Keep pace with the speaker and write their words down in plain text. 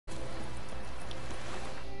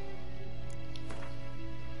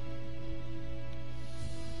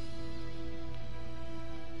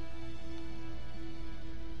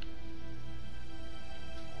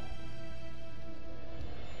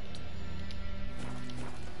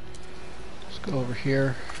Go over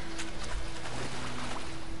here.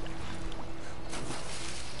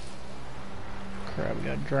 Crap, we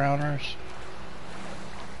got drowners.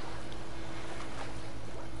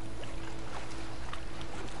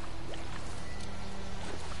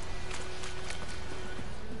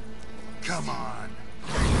 Come on.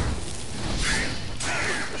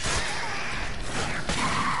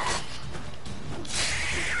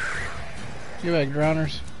 Get back,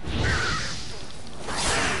 drowners.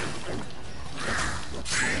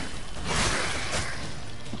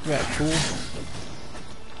 Get back, fool.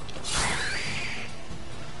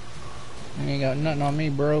 You ain't got nothing on me,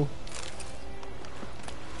 bro.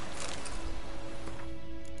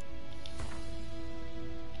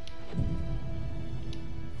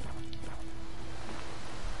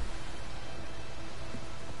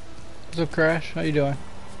 What's up, Crash? How you doing?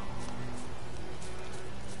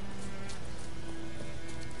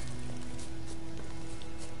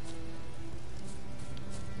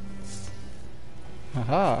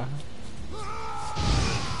 Aha.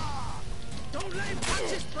 Don't let him touch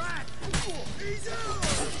his brat.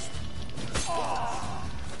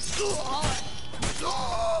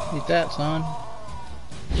 Eat that, son.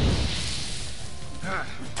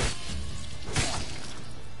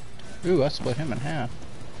 Ooh, I split him in half.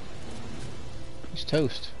 He's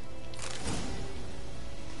toast.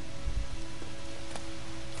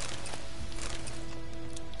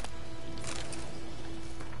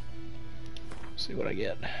 See what I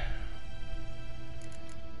get.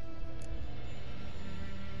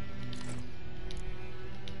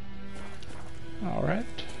 All right.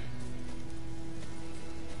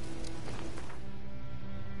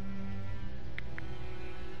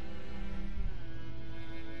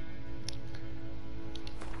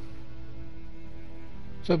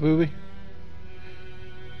 What's up, Booby?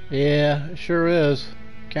 Yeah, it sure is.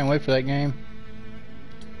 Can't wait for that game.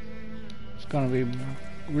 It's gonna be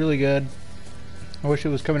really good. I wish it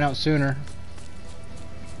was coming out sooner.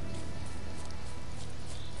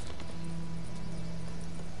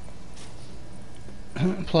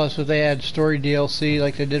 Plus, if they add story DLC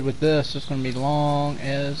like they did with this, it's gonna be long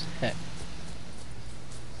as heck.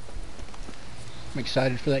 I'm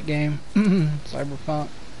excited for that game. Cyberpunk.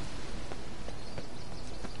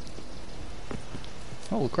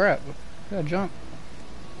 Holy crap, gotta jump.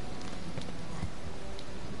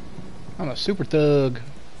 I'm a super thug.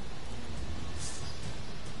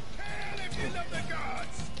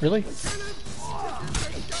 Really?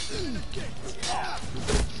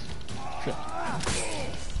 Shit.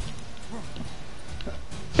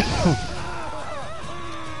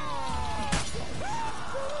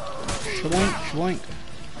 Shwank, shwank.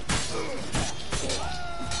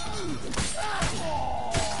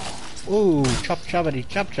 Ooh, chop choppity,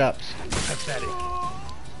 chop chops. Pathetic.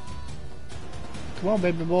 Come on,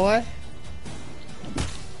 baby boy.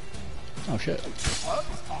 Oh shit.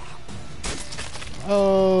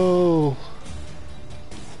 Oh.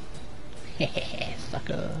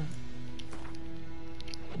 Sucker.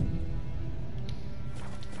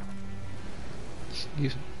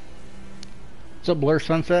 What's up, Blur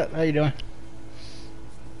Sunset? How you doing?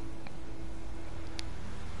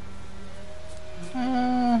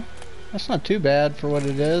 That's not too bad for what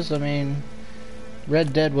it is. I mean,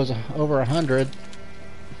 Red Dead was over 100.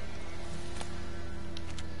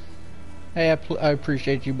 Hey, I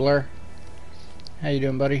appreciate you, Blur. How you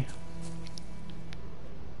doing, buddy?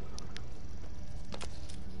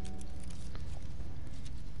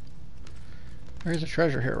 There's a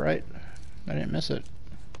treasure here, right? I didn't miss it.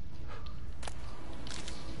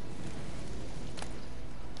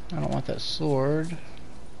 I don't want that sword.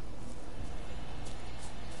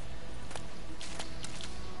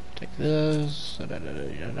 Take this. Da, da, da,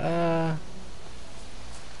 da, da.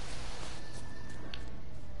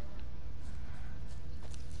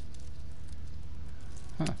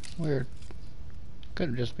 Huh, weird.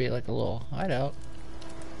 Could just be like a little hideout.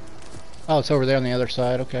 Oh, it's over there on the other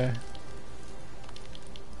side, okay.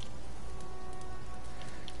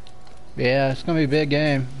 Yeah, it's gonna be a big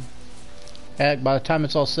game. Heck, by the time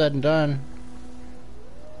it's all said and done,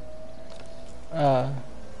 by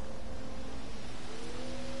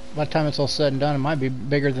the time it's all said and done, it might be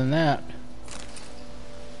bigger than that.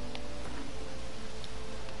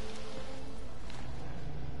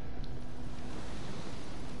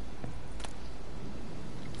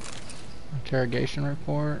 Interrogation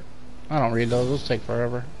report. I don't read those. Those take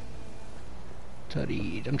forever.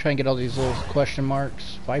 Studied. I'm trying to get all these little question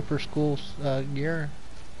marks. Viper School gear.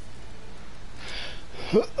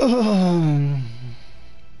 You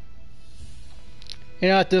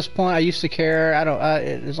know, at this point, I used to care. I don't.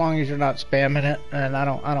 As long as you're not spamming it, and I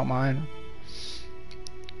don't mind.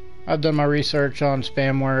 I've done my research on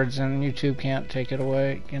spam words, and YouTube can't take it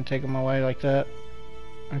away. Can't take them away like that.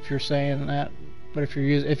 If you're saying that, but if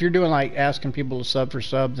you're doing like asking people to sub for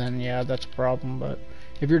sub, then yeah, that's a problem. But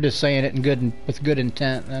if you're just saying it in with good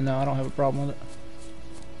intent, then no, I don't have a problem with it.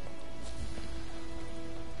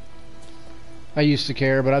 I used to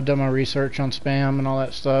care, but I've done my research on spam and all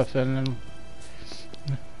that stuff, and then,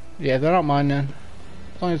 yeah, they don't mind then,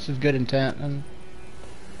 as long as it's good intent. And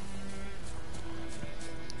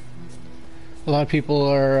a lot of people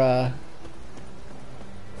are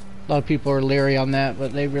leery on that,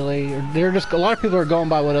 but they're just, a lot of people are going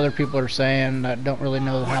by what other people are saying that don't really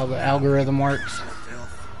know how the algorithm works.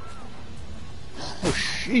 Oh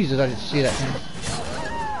Jesus, I didn't see that thing.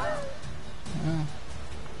 Oh.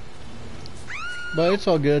 But it's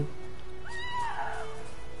all good.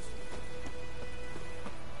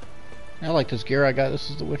 I like this gear I got.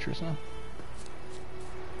 This is the Witcher stuff.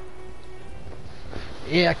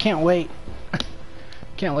 Yeah, I can't wait.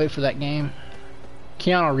 Can't wait for that game.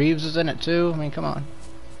 Keanu Reeves is in it too. I mean, come on.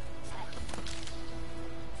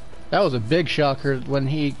 That was a big shocker when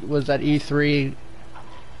he was at E3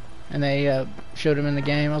 and they showed him in the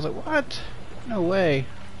game. I was like, what? No way.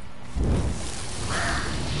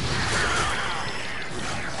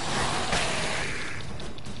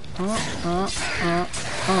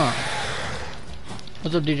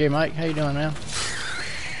 What's up, DJ Mike? How you doing, man?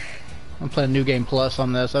 I'm playing New Game Plus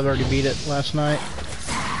on this. I've already beat it last night.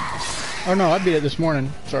 Oh no, I beat it this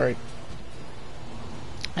morning. Sorry.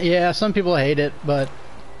 Yeah, some people hate it, but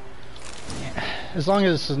as long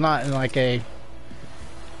as it's not in like a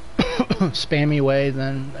spammy way,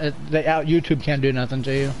 then YouTube can't do nothing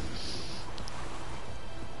to you.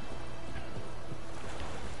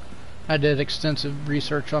 I did extensive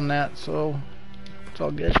research on that, so it's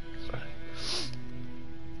all good.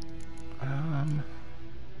 I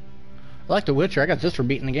like The Witcher. I got this for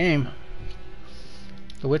beating the game.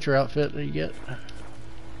 The Witcher outfit that you get.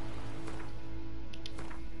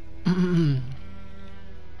 It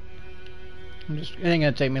ain't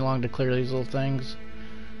gonna take me long to clear these little things.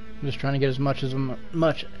 I'm just trying to get as much of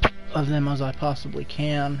them as I possibly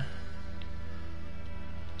can.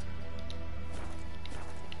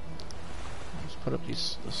 Let's put up the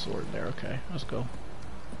sword there. Okay, let's go.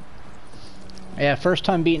 Yeah, first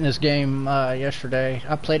time beating this game yesterday.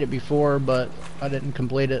 I played it before, but I didn't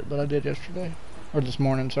complete it. But I did yesterday, or this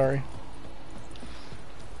morning. Sorry.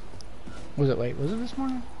 Was it late? Was it this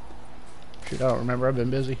morning? Shoot, I don't remember. I've been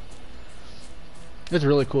busy. It's a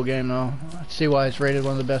really cool game, though. I see why it's rated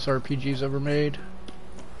one of the best RPGs ever made.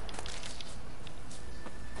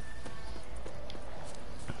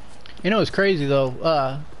 You know, it's crazy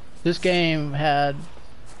though. This game had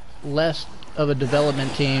less of a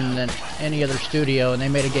development team than any other studio, and they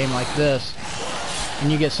made a game like this.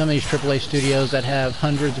 And you get some of these AAA studios that have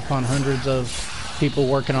hundreds upon hundreds of people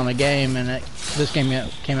working on the game, and this game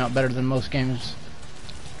came out better than most games,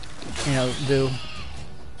 you know, do.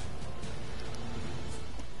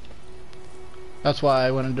 That's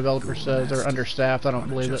why when a developer says they're understaffed, I don't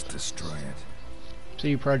believe it. Destroy it.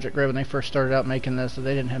 CD Projekt Red, when they first started out making this,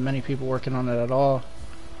 they didn't have many people working on it at all.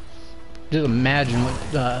 Just imagine what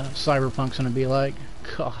Cyberpunk's gonna be like.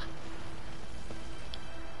 God.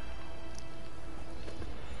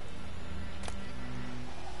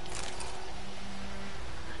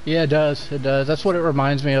 Yeah, it does. It does. That's what it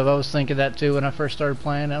reminds me of. I was thinking that too when I first started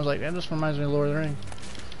playing. I was like, that just reminds me of Lord of the Rings.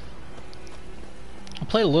 I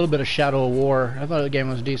played a little bit of Shadow of War. I thought the game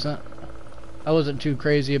was decent. I wasn't too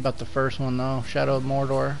crazy about the first one though, Shadow of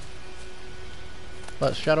Mordor.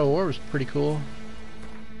 But Shadow of War was pretty cool.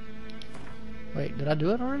 Wait, did I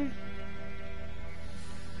do it already?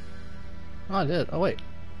 Oh, I did. Oh, wait.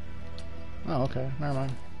 Oh, okay. Never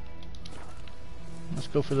mind. Let's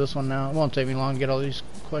go for this one now. It won't take me long to get all these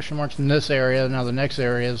question marks in this area. Now the next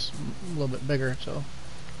area is a little bit bigger, so.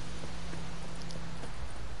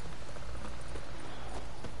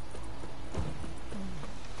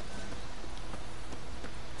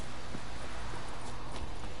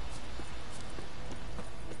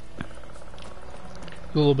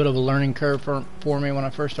 A little bit of a learning curve for me when I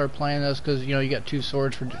first started playing this, because you know you got two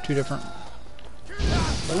swords for two different.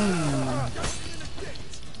 Boom.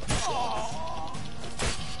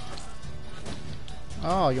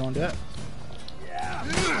 Oh, you want to do that?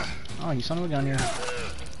 Oh, you son of a gun here!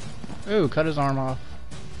 Ooh, cut his arm off.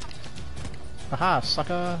 Aha,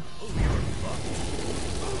 sucker!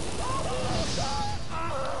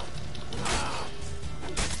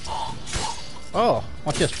 Oh,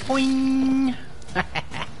 watch this! Poing!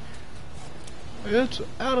 It's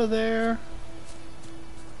out of there.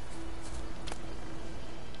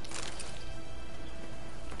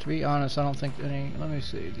 To be honest, I don't think any... Let me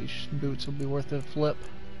see. These boots will be worth a flip.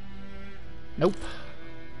 Nope.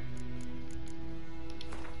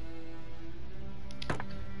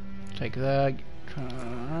 Take that.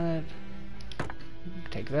 Alright.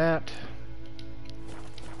 Take that.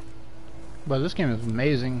 But this game is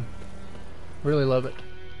amazing. Really love it.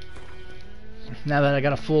 Now that I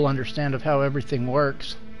got a full understand of how everything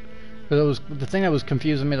works. Because the thing that was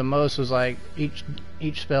confusing me the most was like each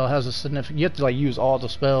spell has a significant... You have to like use all the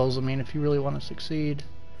spells, I mean, if you really want to succeed.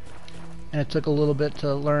 And it took a little bit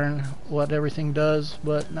to learn what everything does,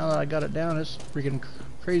 but now that I got it down, it's freaking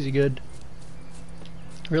crazy good.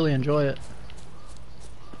 Really enjoy it.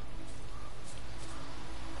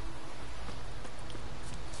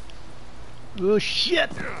 Oh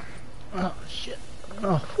shit! Oh shit!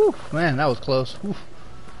 Oh, whew, man, that was close. Whew.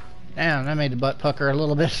 Damn, that made the butt pucker a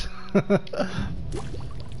little bit. Let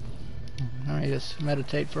me just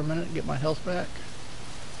meditate for a minute and get my health back.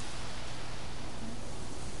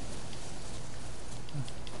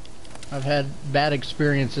 I've had bad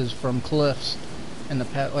experiences from cliffs in the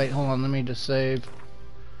past. Wait, hold on, let me just save.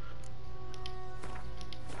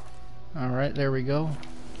 Alright, there we go.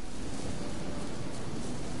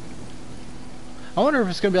 I wonder if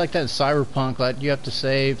it's going to be like that in Cyberpunk, like you have to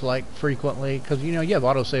save like frequently, because you know you have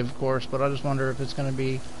autosave of course, but I just wonder if it's going to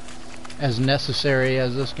be as necessary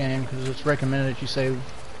as this game, because it's recommended that you save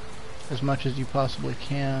as much as you possibly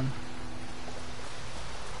can.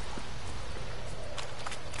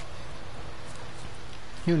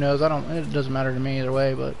 Who knows? It doesn't matter to me either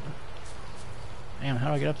way, but damn, how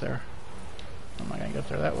do I get up there? I'm not going to get up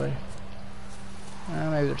there that way.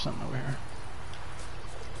 Maybe there's something over here.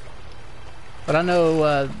 But I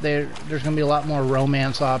know there's going to be a lot more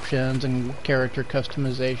romance options and character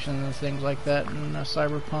customization and things like that in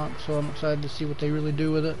Cyberpunk, so I'm excited to see what they really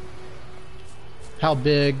do with it. How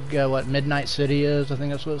big, what Midnight City is, I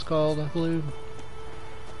think that's what it's called, I believe.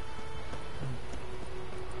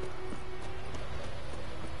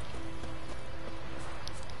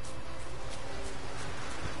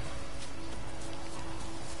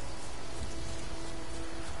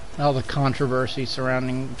 All the controversy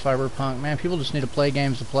surrounding Cyberpunk, man, people just need to play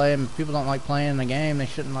games to play them. If people don't like playing the game, they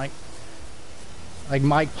shouldn't like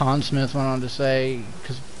Mike Pondsmith went on to say,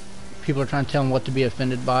 because people are trying to tell him what to be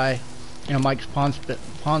offended by. You know, Mike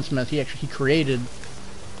Pondsmith, he created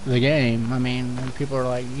the game. I mean, and people are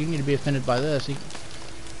like, you need to be offended by this. He's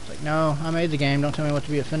like, no, I made the game, don't tell me what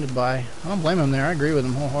to be offended by. I don't blame him there, I agree with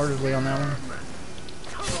him wholeheartedly on that one.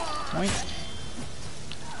 Point.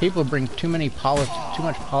 People bring too much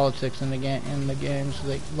politics in the games.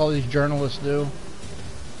 All these journalists do.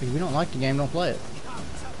 If you don't like the game, don't play it.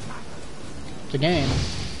 It's a game.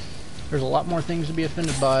 There's a lot more things to be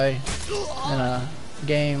offended by in a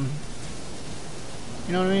game.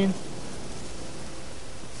 You know what I mean?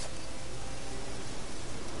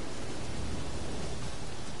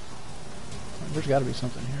 There's got to be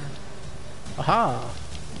something here. Aha!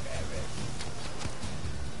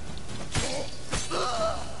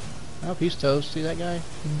 Oh, he's toast. See that guy?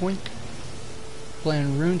 Boink.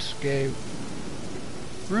 Playing RuneScape.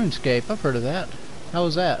 RuneScape, I've heard of that. How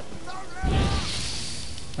was that?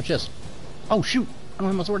 Watch this. Oh, shoot! I don't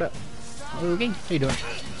have my sword up. Okay, how you doing?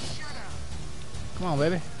 Come on,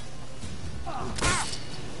 baby. Not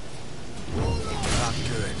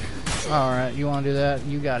good. Alright, you want to do that?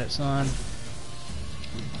 You got it, son.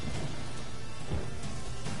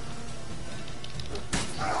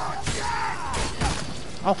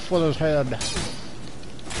 Off with his head.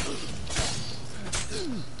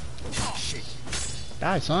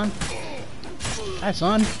 Die, son. Die,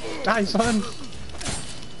 son. Die, son.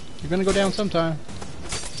 You're gonna go down sometime.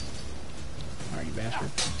 Alright, you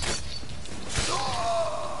bastard.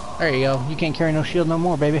 There you go. You can't carry no shield no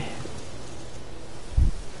more, baby.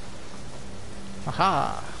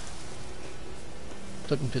 Aha!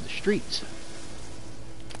 Took him to the streets.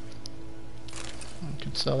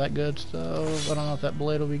 Could sell that good stuff. I don't know if that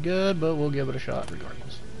blade will be good, but we'll give it a shot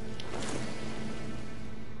regardless.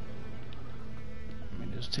 Let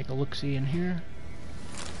me just take a look-see in here.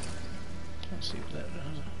 Let's see what that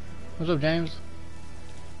does. What's up, James?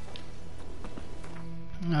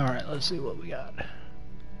 Alright, let's see what we got.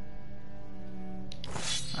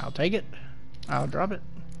 I'll take it. I'll drop it.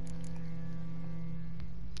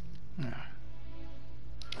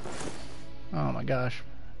 Oh my gosh.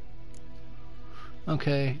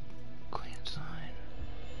 Okay. Queen sign.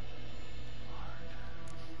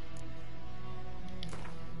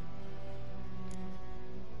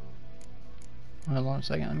 Hold on a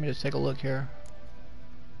second. Let me just take a look here.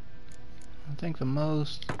 I think the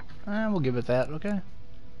most... we'll give it that, okay?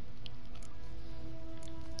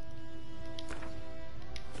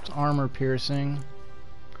 armor piercing.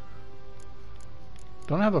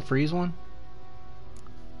 Don't I have a freeze one?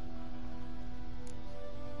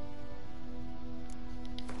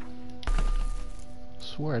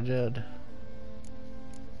 Swear I did.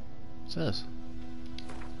 What's this?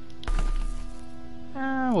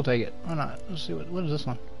 We'll take it. Why not? Let's see what is this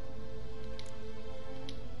one?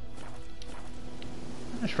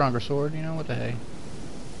 A stronger sword, you know, what the hey.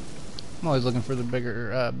 I'm always looking for the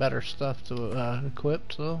bigger, better stuff to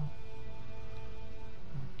equip, so.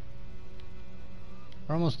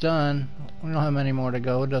 We're almost done. We don't have many more to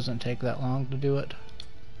go. It doesn't take that long to do it.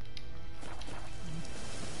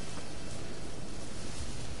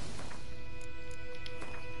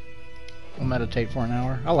 We'll meditate for an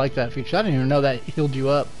hour. I like that feature. I didn't even know that healed you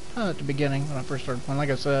up at the beginning when I first started playing. Like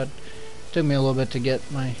I said, it took me a little bit to get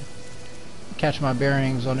catch my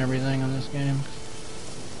bearings on everything on this game.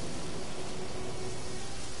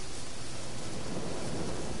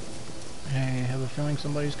 Hey, I have a feeling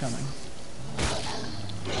somebody's coming.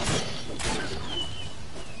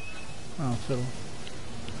 Oh, fiddle.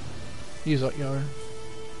 Use what you are.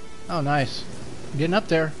 Oh, nice. Getting up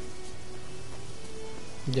there.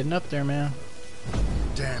 Getting up there, man.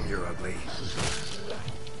 Damn, you're ugly.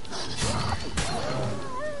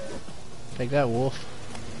 Take that, wolf.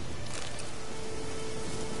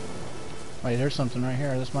 Wait, there's something right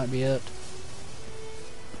here. This might be it.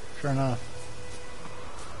 Sure enough.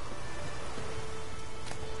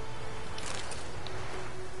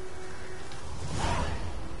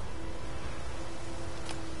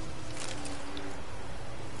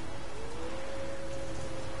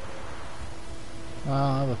 Well,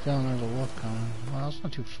 I have a feeling there's a wolf coming. Well, it's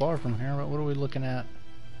not too far from here, but what are we looking at?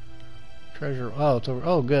 Treasure. Oh, it's over.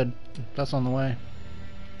 Oh, good. That's on the way.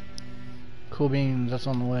 Cool beans. That's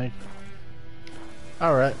on the way.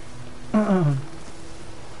 Alright. A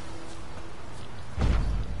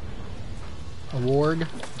warg?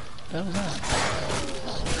 What the hell is that?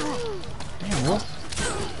 Damn, wolf.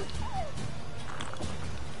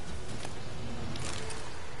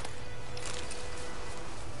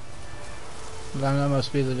 That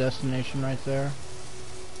must be the destination right there.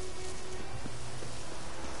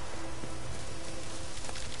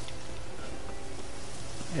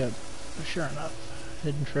 Yep, sure enough.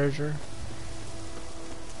 Hidden treasure.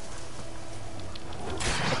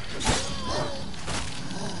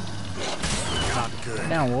 Not good.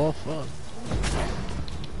 Down, wolf. Oh.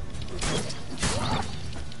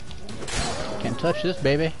 Can't touch this,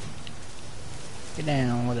 baby. Get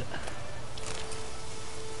down with it.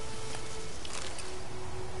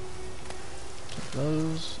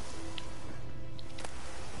 Those.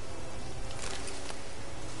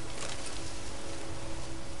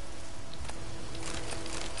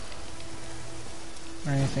 Is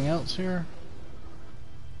there anything else here?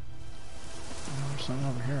 Oh, there's something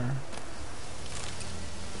over here.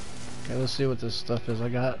 Okay, let's see what this stuff is I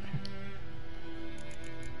got.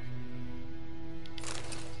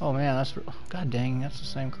 Oh man, that's... God dang, that's the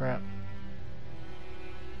same crap.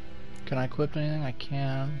 Can I equip anything? I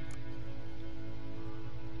can.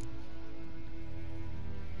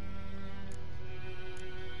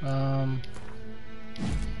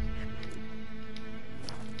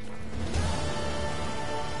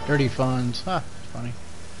 Dirty funds. Ha, funny.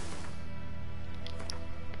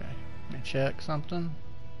 Okay, let me check something.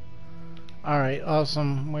 Alright,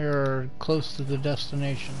 awesome. We're close to the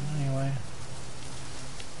destination anyway.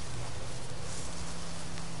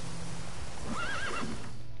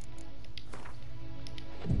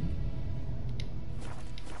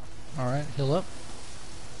 Alright, heal up.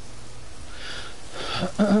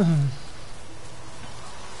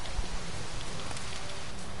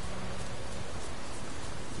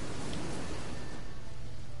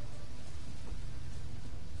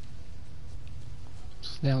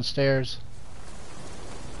 It's downstairs.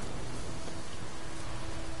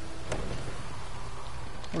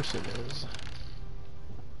 Of course it is.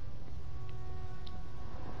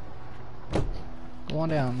 Go on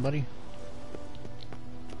down, buddy.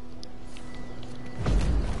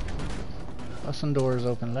 Busting doors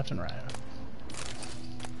open left and right.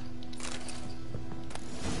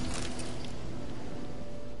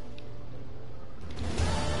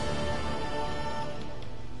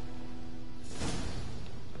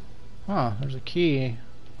 Huh, there's a key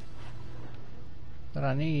that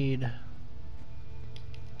I need.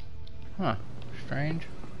 Huh, strange.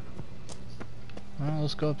 Well,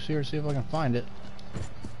 let's go up here and see if I can find it.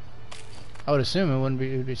 I would assume it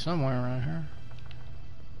would be somewhere around here.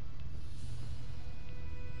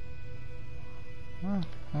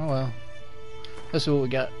 Oh well. Let's see what we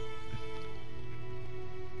got.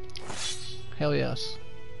 Hell yes.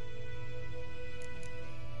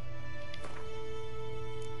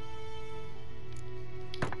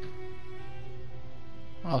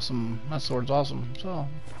 Awesome. That sword's awesome.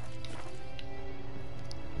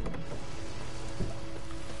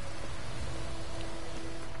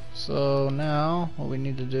 So now what we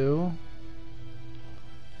need to do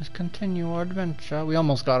is continue our adventure. We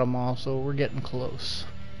almost got them all, so we're getting close.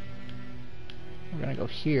 We're gonna go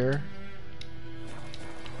here.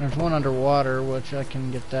 There's one underwater, which I can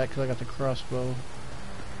get that because I got the crossbow.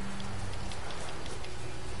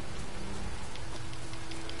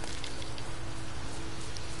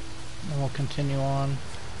 And we'll continue on.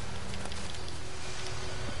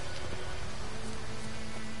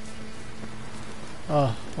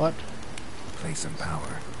 Oh, what? Place of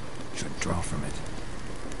power. Should draw from it.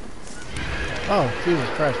 Oh, Jesus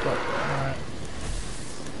Christ, what? Alright.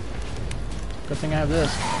 Good thing I have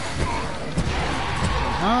this.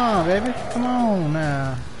 Oh, baby, come on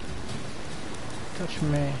now. Touch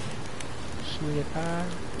me, sweetie pie.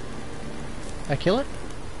 I kill it?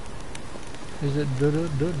 Is it dead?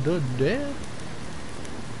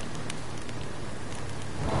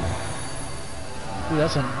 Ooh,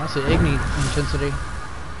 that's an igni intensity.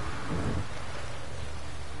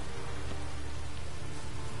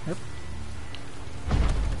 Yep.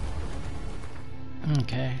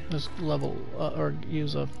 Okay, let's level or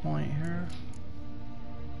use a point here.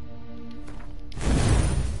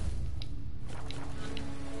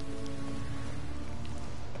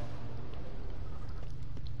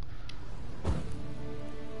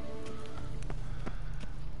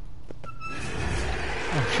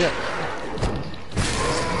 Oh shit.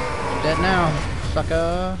 Dead now,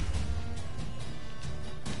 sucker.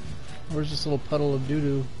 Where's this little puddle of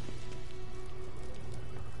doo-doo?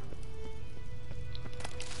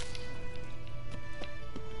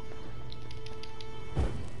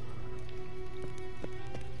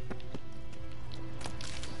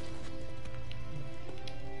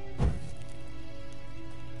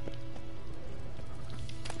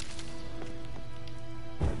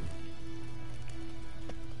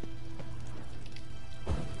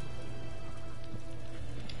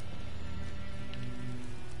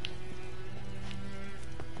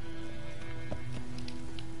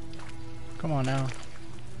 Come on now.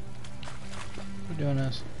 We're doing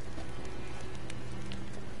this.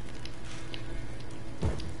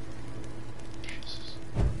 Jesus.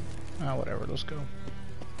 Ah, whatever, let's go.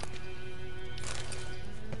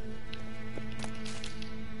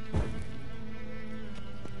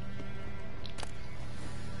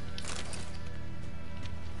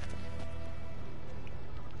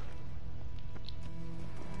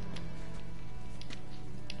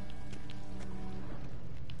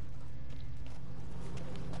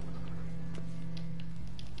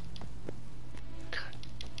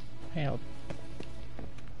 Hey, how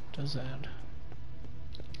does that?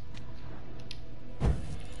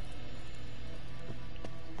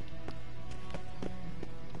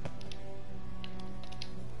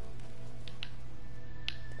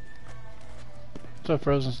 What's up,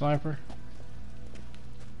 Frozen Sniper?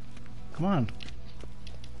 Come on.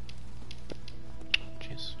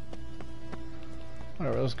 Jeez.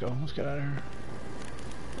 Whatever, let's go. Let's get out of here.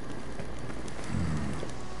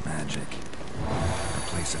 Magic. A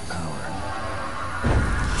place of power.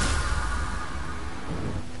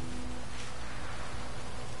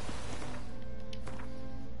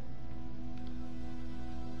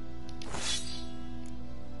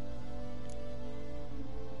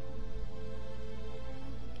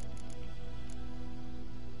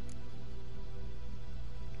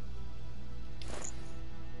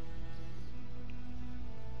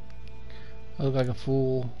 I look like a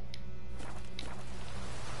fool.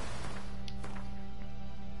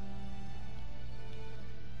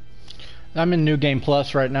 I'm in New Game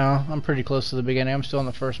Plus right now. I'm pretty close to the beginning. I'm still on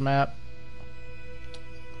the first map.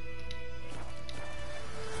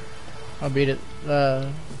 I'll beat it.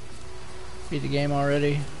 Beat the game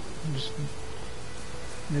already. I'm just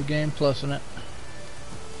New Game Plus in it.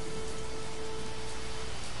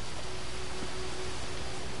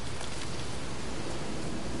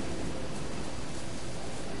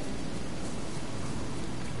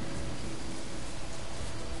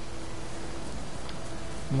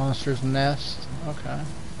 Monster's Nest. Okay.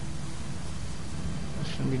 That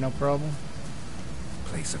shouldn't be no problem.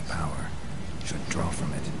 Place of power. Should draw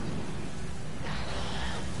from it.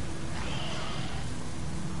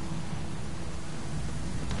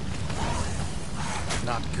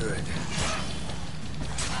 Not good.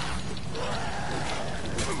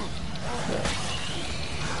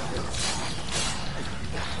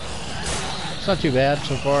 It's not too bad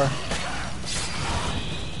so far.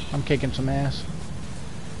 I'm kicking some ass.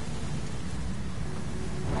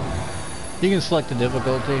 You can select the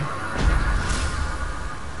difficulty.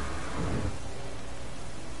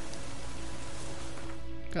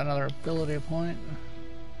 Got another ability point.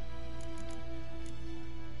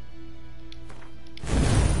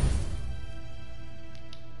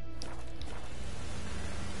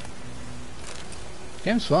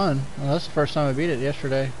 Game's fun. Well, that's the first time I beat it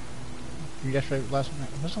yesterday. Last night.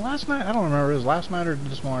 Was it last night? I don't remember. It was last night or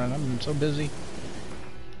this morning. I've been so busy.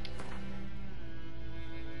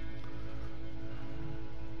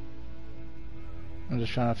 I'm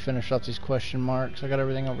just trying to finish up these question marks. I got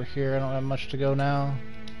everything over here. I don't have much to go now.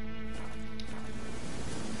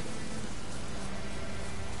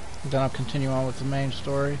 Then I'll continue on with the main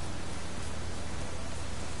story.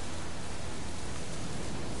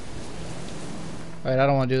 Alright, I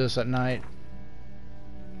don't want to do this at night.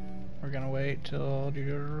 We're gonna wait till...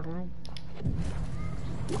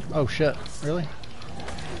 Oh shit, really?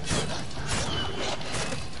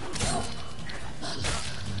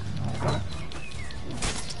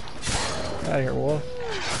 Get out of here, wolf.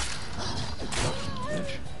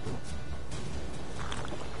 Bitch.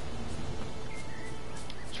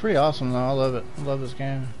 It's pretty awesome though, I love it. I love this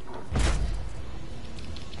game.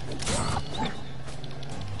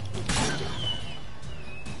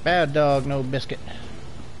 Bad dog, no biscuit.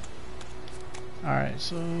 Alright,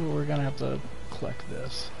 so we're gonna have to collect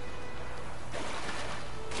this.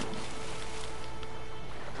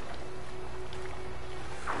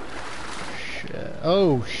 Shit.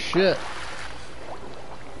 Oh shit.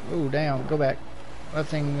 Oh damn, go back. That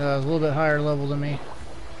thing is a little bit higher level than me.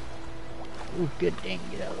 Oh good dang,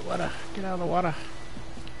 get out of the water. Get out of the water.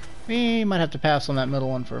 We might have to pass on that middle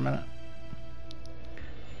one for a minute.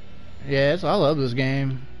 Yes, I love this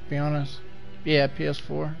game, to be honest. Yeah,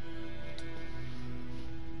 PS4.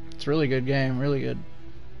 It's a really good game, really good.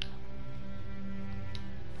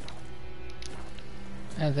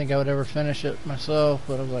 I didn't think I would ever finish it myself,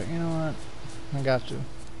 but I was like, you know what? I got to.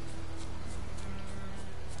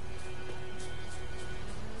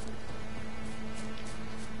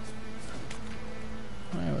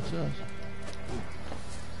 Hey, what's this?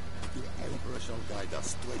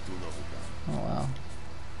 Oh wow.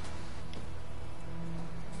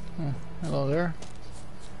 Hello there.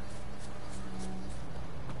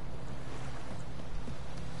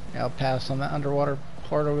 Yeah, I'll pass on that underwater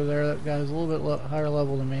part over there. That guy's a little bit higher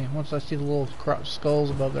level than me. Once I see the little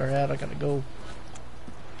skulls above their head, I gotta go.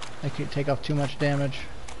 They can't take off too much damage,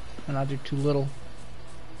 and I do too little.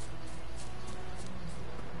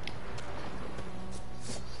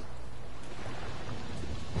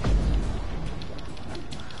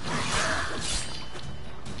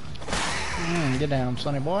 Get down,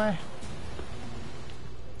 sonny boy.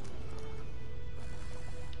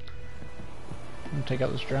 I'm gonna take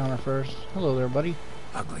out this drowner first. Hello there, buddy.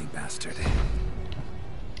 Ugly bastard.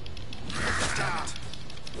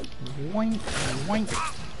 Boink, boink.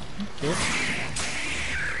 Okay.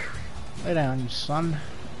 Lay down, you son.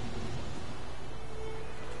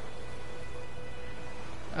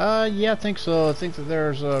 Yeah, I think so. I think that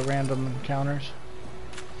there's random encounters.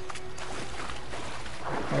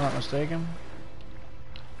 If I'm not mistaken.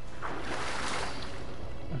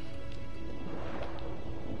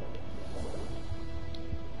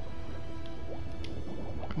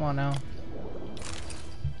 Come on now.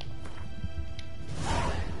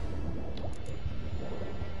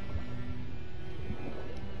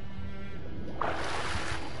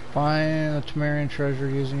 Find the Temerian treasure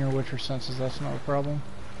using your Witcher senses. That's not a problem.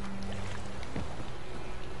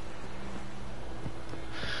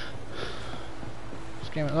 This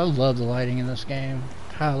game, I love the lighting in this game.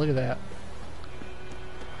 Ah, look at that.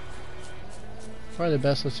 Probably the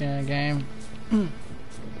best I've seen in a game.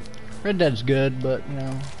 Red Dead's good, but you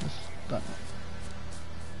know,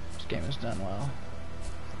 this game is done well.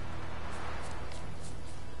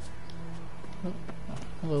 Oh,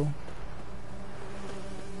 hello.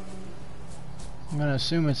 I'm gonna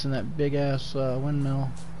assume it's in that big ass windmill,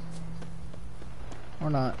 or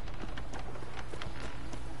not.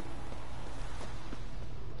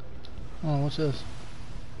 Oh, what's this?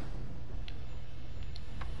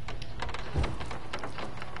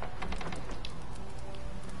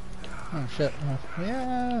 Oh shit,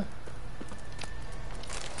 yeah.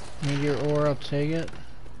 Meteor ore, I'll take it.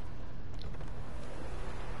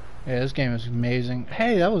 Yeah, this game is amazing.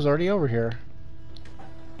 Hey, that was already over here.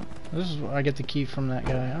 This is where I get the key from that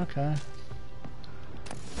guy, okay.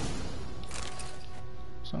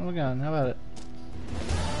 Son of a gun, how about it?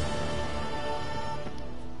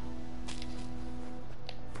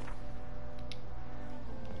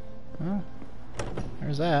 Well,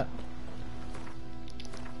 there's that.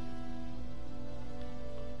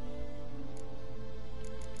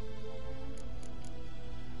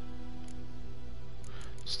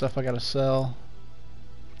 Stuff I gotta sell.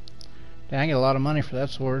 Dang, I get a lot of money for that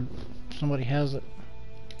sword. Somebody has it.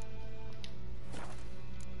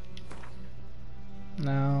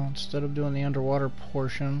 Now, instead of doing the underwater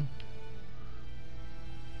portion,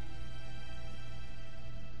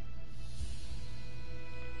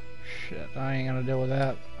 shit, I ain't gonna deal with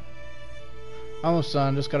that. Almost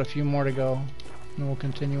done, just got a few more to go, and we'll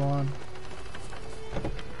continue on.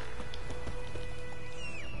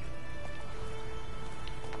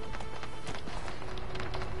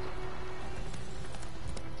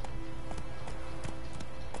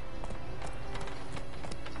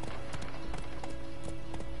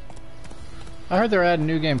 I heard they're adding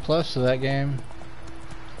New Game Plus to that game.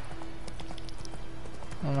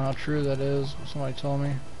 I don't know how true that is. Somebody told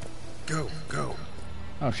me. Go, go.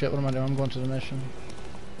 Oh shit, what am I doing? I'm going to the mission.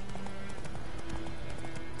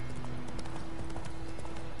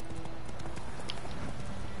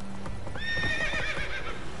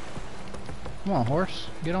 Come on, horse.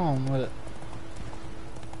 Get on with it.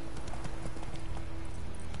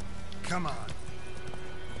 Come on.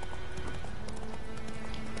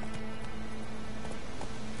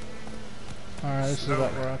 Alright, this is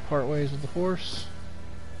about where I part ways with the horse.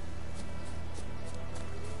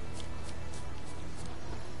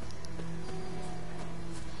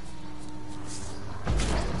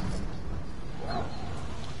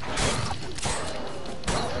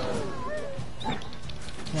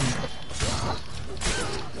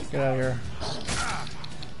 Get out of here.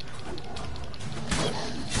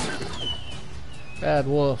 Bad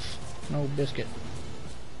wolf. No biscuit.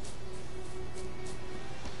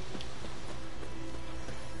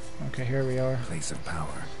 Okay, here we are. Place of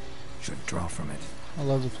power. Should draw from it. I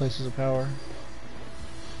love the places of power.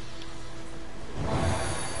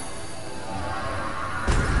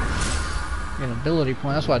 Get an ability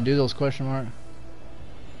point. That's why I do those question marks.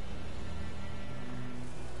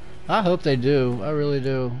 I hope they do. I really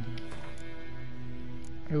do.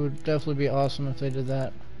 It would definitely be awesome if they did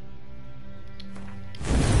that.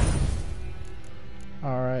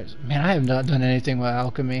 Alright. Man, I have not done anything with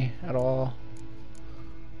alchemy at all.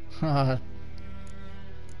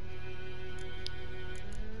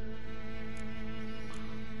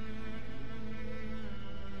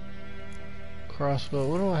 Crossbow.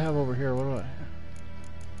 What do I have over here? What do I have?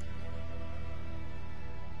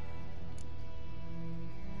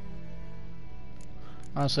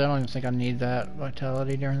 Honestly, I don't even think I need that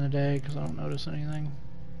vitality during the day because I don't notice anything.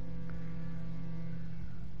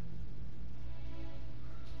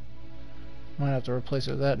 Might have to replace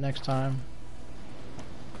it with that next time.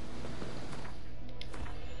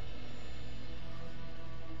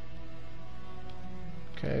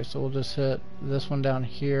 Okay, so we'll just hit this one down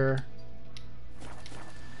here.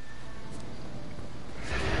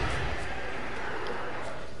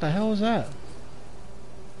 What the hell is that?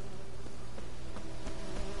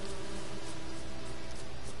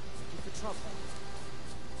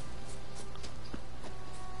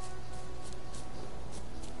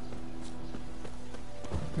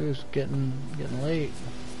 Who's getting late?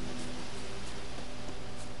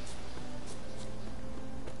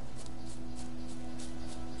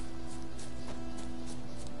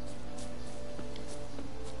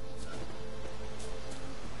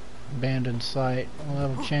 Abandoned site. Well,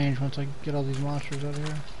 that'll change once I get all these monsters out of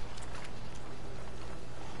here.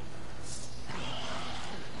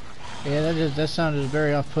 Yeah, that sounded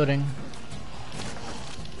very off-putting.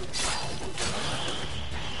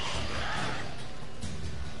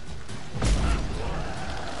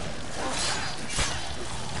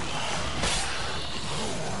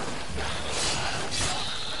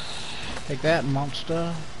 Take that,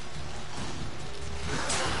 monster.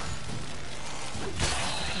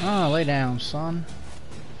 Ah, lay down, son.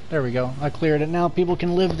 There we go. I cleared it. Now people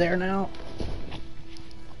can live there now.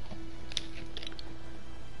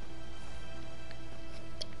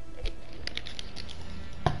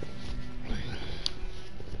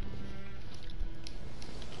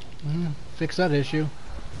 Fix that issue.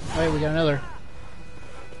 Wait, we got another.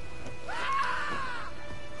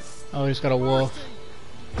 Oh, we just got a wolf.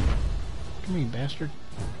 Come here, you bastard.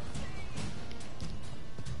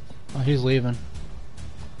 Oh, he's leaving.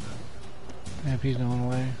 Yep, he's going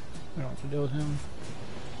away. We don't have to deal with him.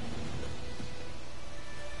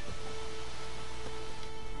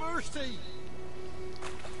 Mercy!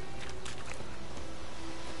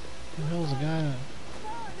 Who the hell's the guy that...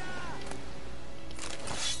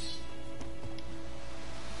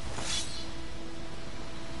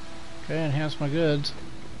 Okay, enhance my goods.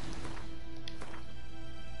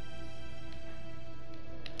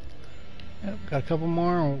 Yep, got a couple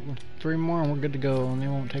more, 3 more, and we're good to go, and they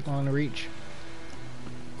won't take long to reach.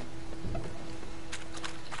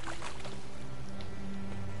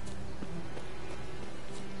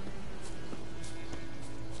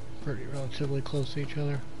 pretty relatively close to each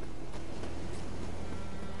other.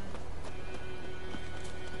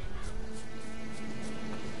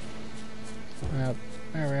 Yep,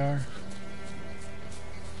 there we are.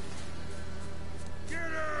 Get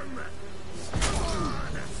him!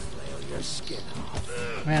 Flail your skin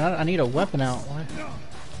off. Man, I need a weapon out. Why?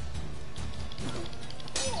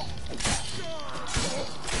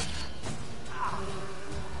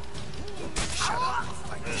 Shut up and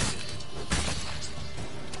fight.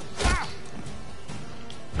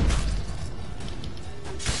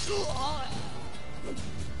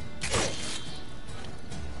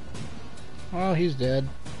 Oh, he's dead.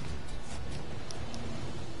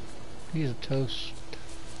 He's a toast.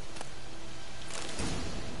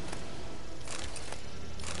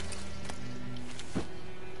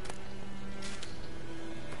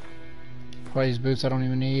 Probably these boots I don't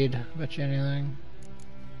even need. Bet you anything.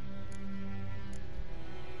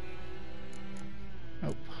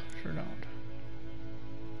 Nope, sure don't.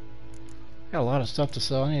 Got a lot of stuff to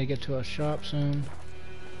sell. I need to get to a shop soon.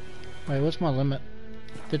 Wait, what's my limit?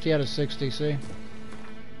 50 out of 60, see?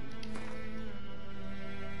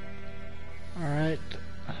 Alright.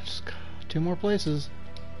 Just 2 more places.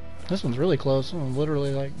 This one's really close. This one's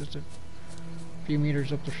literally like just a few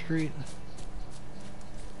meters up the street.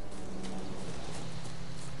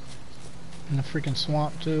 In the freaking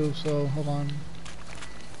swamp too, so hold on.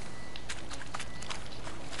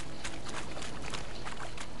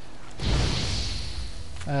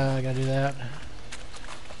 I gotta do that.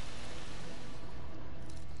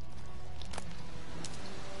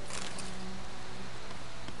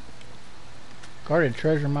 Guarded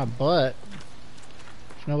treasure in my butt.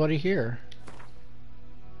 There's nobody here.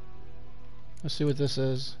 Let's see what this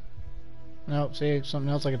is. Nope, see, something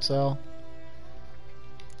else I could sell.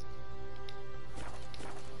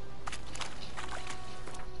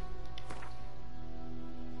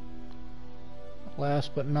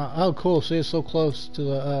 Last but not... Oh, cool. See, it's so close to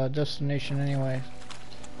the destination anyway.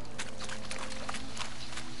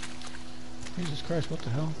 Jesus Christ, what the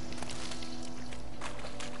hell?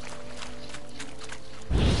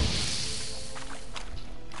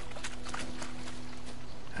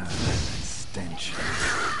 Stench.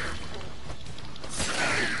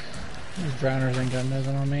 These drowners ain't got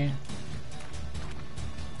nothing on me.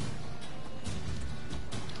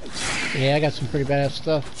 Yeah, I got some pretty badass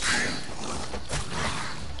stuff.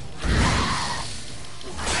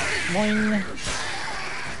 Boing.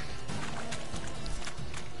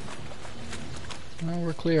 Well,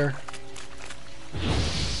 we're clear.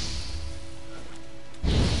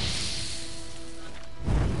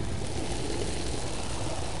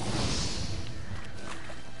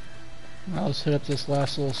 Now let's hit up this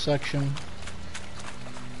last little section.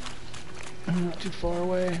 I'm not too far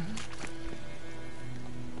away.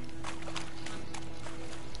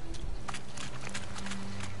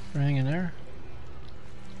 Hang in there.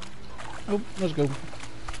 Oh, let's go.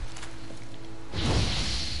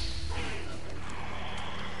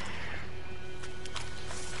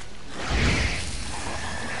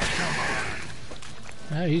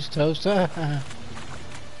 Ah, he's toast. Oh,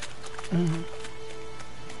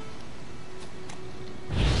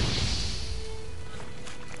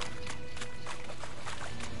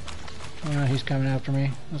 he's coming after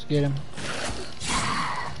me. Let's get him.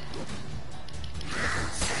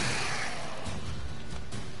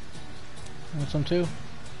 Want some too?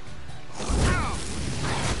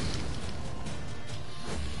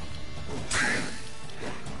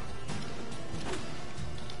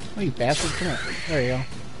 Oh, you bastard, come on. There you go.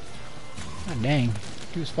 God dang.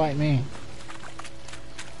 He was fighting me.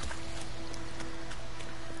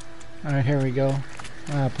 Alright, here we go.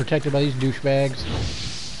 Protected by these douchebags.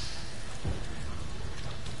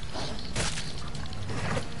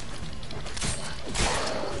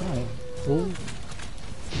 Oh, fool.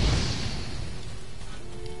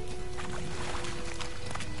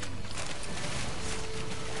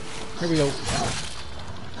 Here we go.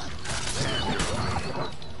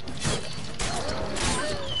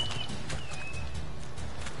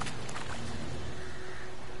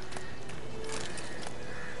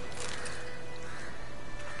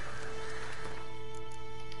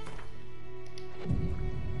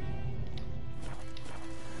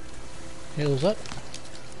 Heals up.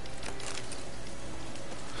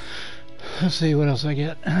 Let's see what else I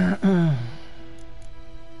get.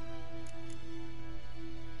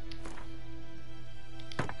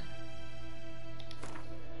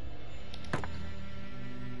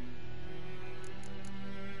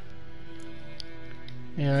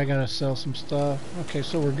 Yeah, I gotta sell some stuff. Okay,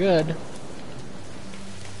 so we're good.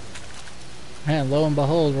 And lo and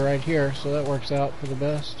behold, we're right here, so that works out for the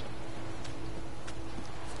best.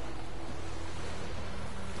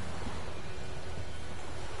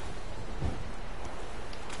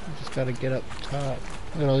 Gotta get up top.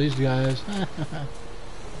 Look at all these guys.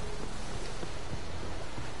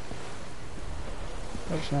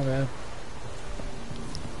 That's not bad.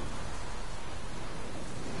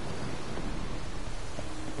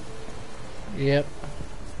 Yep.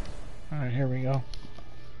 Alright, here we go.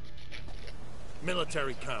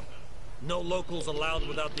 Military camp. No locals allowed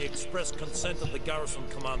without the express consent of the garrison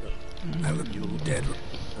commander. I look you dead.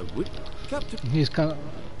 Captain. He's kind of...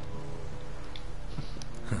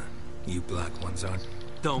 You black ones aren't.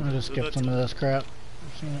 Don't. I just skipped some of this crap.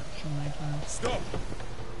 I've seen it so many times. Stop.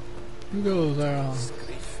 Who goes there?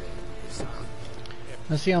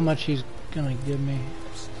 Let's see how much he's gonna give me.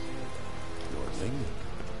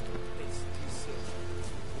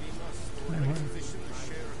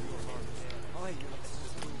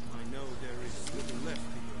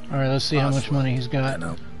 Alright, let's see how much money he's got.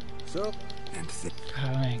 God,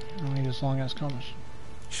 dang. I need this long ass comments.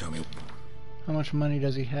 Show me. How much money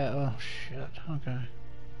does he have? Oh shit, okay.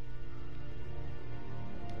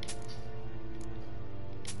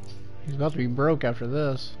 He's about to be broke after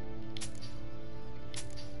this.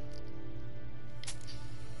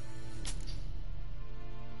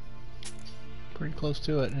 Pretty close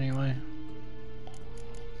to it anyway.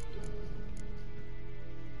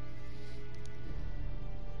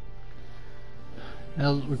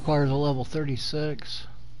 That requires a level 36.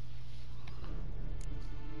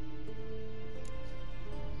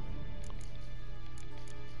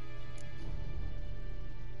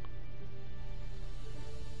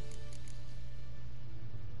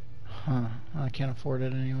 Huh, I can't afford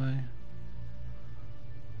it anyway.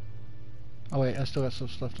 Oh wait, I still got some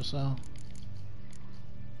stuff to sell.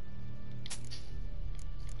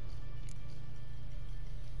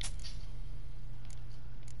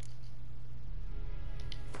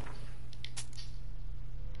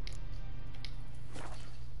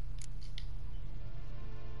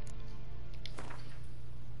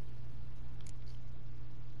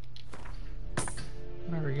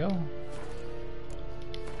 There we go.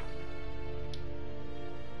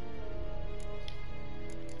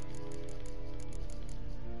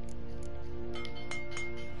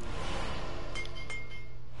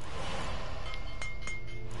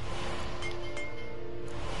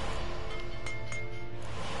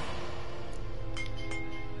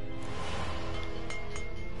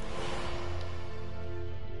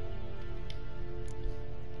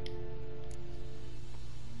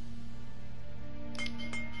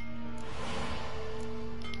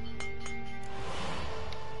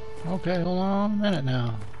 Okay, hold on a minute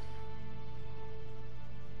now.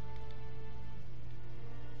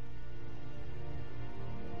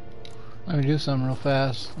 Let me do something real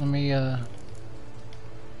fast. Let me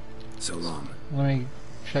So long. let me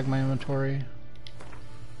check my inventory.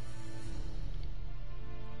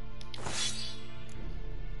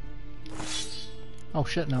 Oh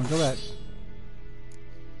shit, no, go back.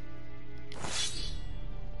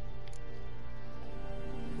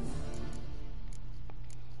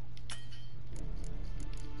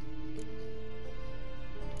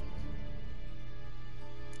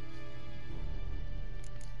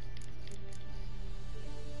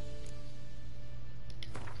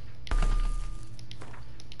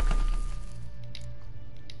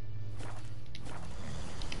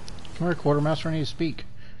 Come here, quartermaster, I need to speak.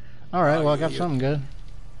 Alright, well I got something good.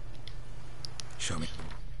 Show me.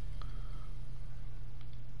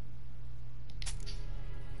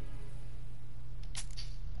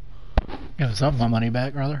 Give some of my money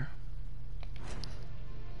back, brother.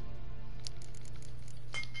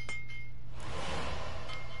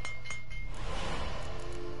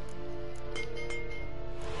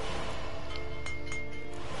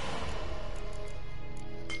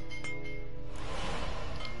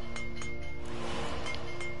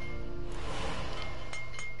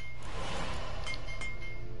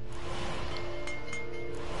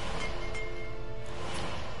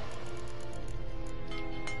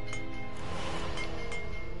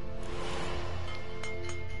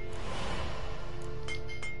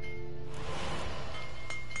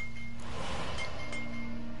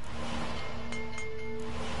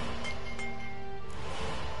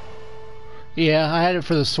 Yeah, I had it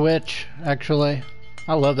for the Switch, actually.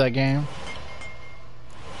 I love that game.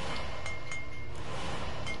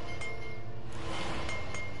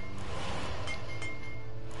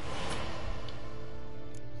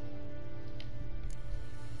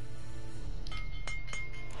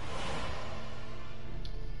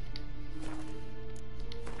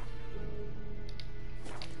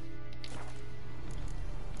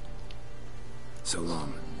 So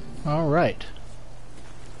long. All right.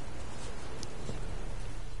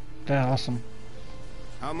 That's awesome.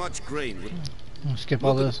 How much grain would... I'll skip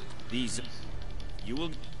all this. These. You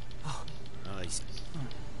will. Oh, nice.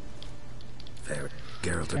 Fair.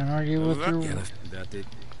 Geralt. Can't argue with you. Yennefer. That it.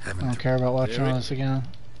 I don't care about watching all this again.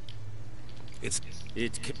 It's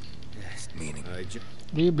meaning.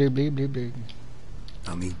 Bleep, bleep, bleep, bleep, bleep.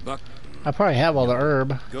 I'll need Buck. I probably have all the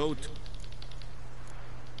herb. Go to.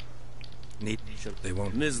 Need. They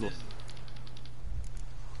won't. Mizzle.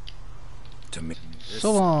 To me.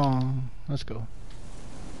 So long. Let's go.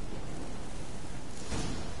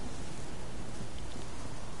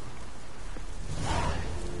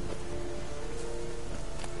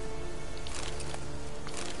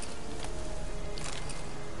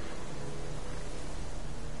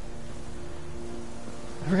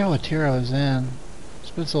 I forgot what tier I was in.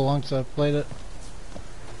 It's been so long since I've played it.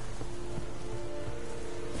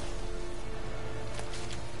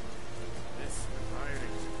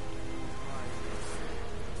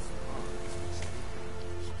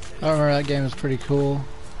 I remember that game was pretty cool.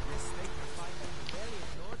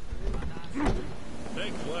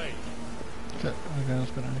 Make way. Okay,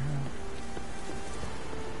 let's go down here.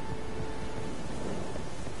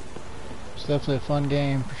 It's definitely a fun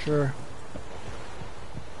game for sure.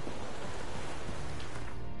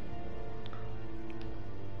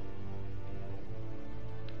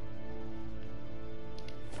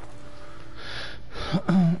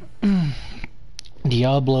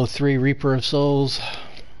 Diablo 3 Reaper of Souls.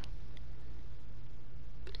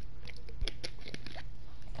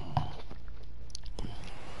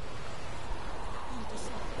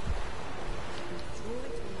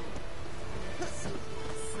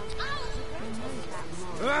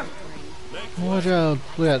 Watch out,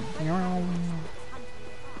 flip.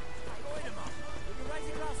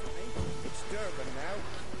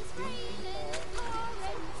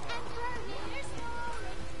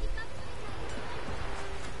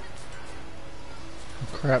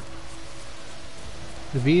 Crap.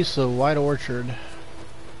 The beast of White Orchard.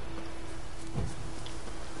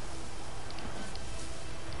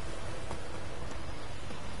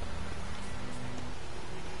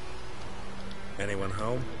 Anyone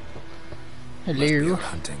home? Hello. Must be out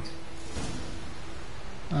hunting.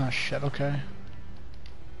 Oh shit, okay.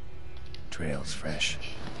 Trail's fresh.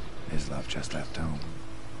 His love just left home.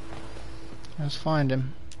 Let's find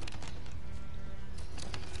him.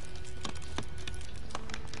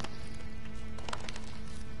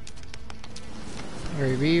 Here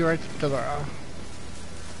he be, right to the...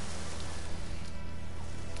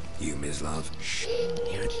 You, Mislav? Shh.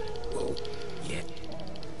 Hear it? Whoa. Yeah.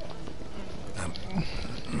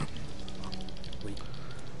 Wait.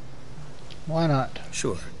 Why not?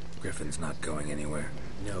 Sure. Griffin's not going anywhere.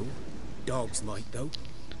 No. Dogs might, though.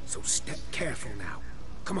 So step careful now.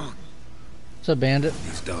 Come on. It's a bandit.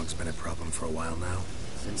 These dogs been a problem for a while now.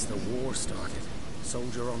 Since the war started,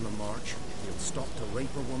 soldier on the march, he'll stop to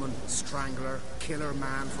rape a woman, strangle her, kill her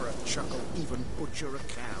man for a chuckle, even butcher a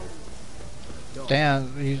cow. Dog,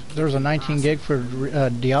 Damn, there's a 19 gig for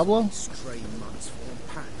Diablo? stray months form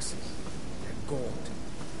packs. They're gaunt.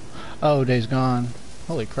 Oh, Days Gone.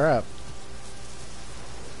 Holy crap.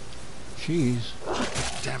 Jeez.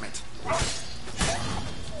 Damn it.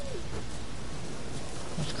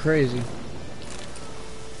 That's crazy.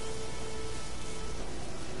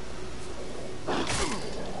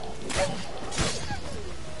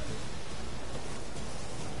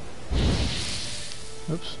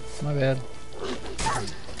 Oops, my bad.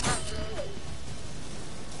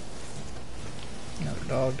 Another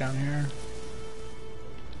dog down here.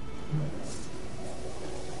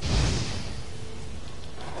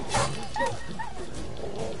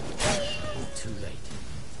 Too late.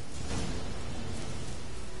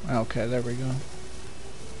 Okay, there we go.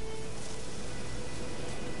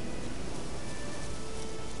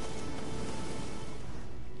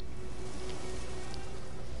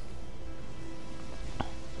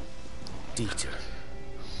 Dieter.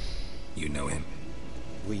 You know him?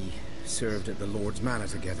 We served at the Lord's Manor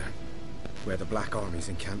together, where the Black Army's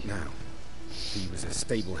encamped now. He was a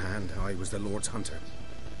stable hand, I was the Lord's hunter.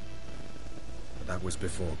 But that was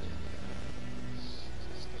before...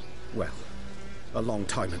 well, a long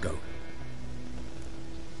time ago.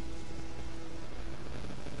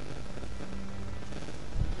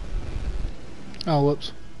 Oh,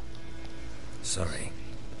 whoops. Sorry.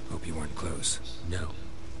 Hope you weren't close. No,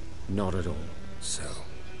 not at all. So,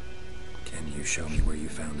 can you show me where you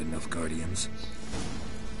found the Nilfgaardians?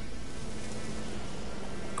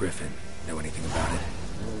 Griffin, know anything about it?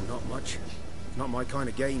 Oh, not much. Not my kind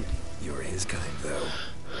of game. You're his kind, though.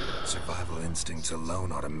 Survival instincts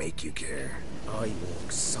alone ought to make you care. I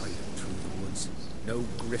walk silent through the woods. No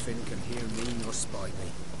griffin can hear me nor spy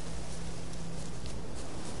me.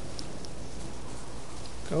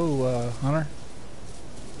 Go, Hunter.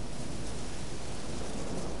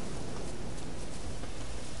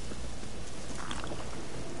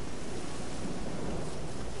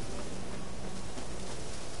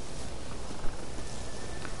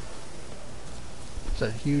 It's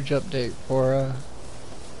a huge update for,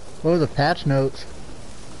 what were the patch notes?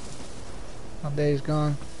 How days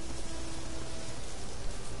gone?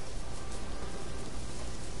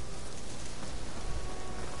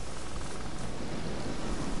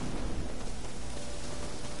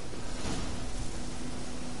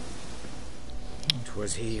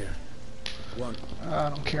 Was here. One. I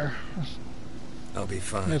don't care. I'll be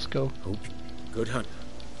fine. Let's go. Hope. Good hunt.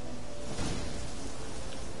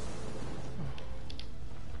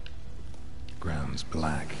 Ground's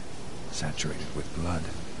black, saturated with blood.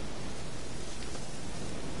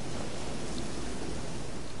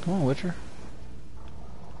 Come on, Witcher.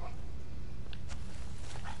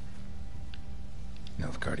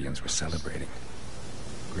 Nilfgaardians were celebrating.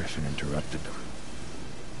 Griffin interrupted them.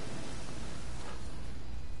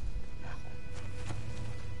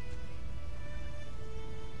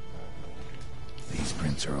 These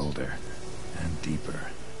prints are older and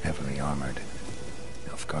deeper, heavily armored.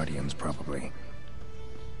 Nilfgaardians probably.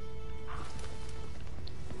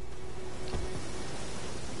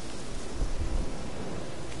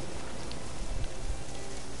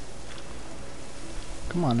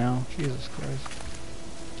 Come on now. Jesus Christ.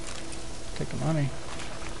 Take the money.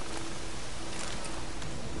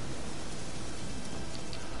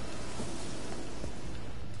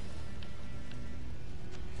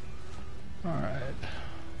 Alright.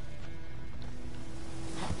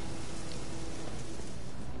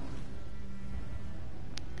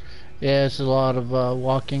 Yeah, it's a lot of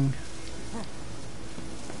walking.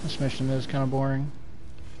 This mission is kind of boring.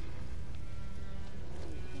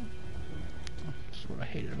 That's what I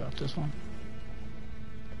hated about this one.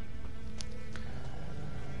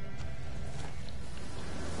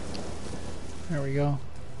 There we go.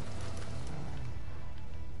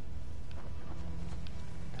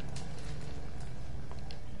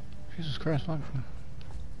 Jesus Christ, fuck.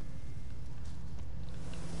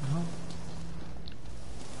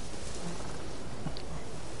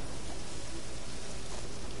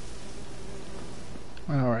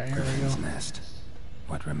 Alright, here we Griffin's go. nest.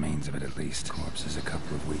 What remains of it at least. Corpse is a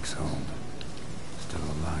couple of weeks old. Still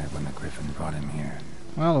alive when the Griffin brought him here.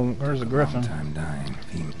 Well, there's a Griffin. Long time dying.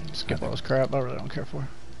 He Skip all this crap, I really don't care for.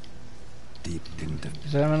 deep didn't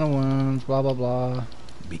Examine the wounds, blah blah blah.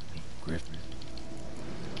 beat Griffin.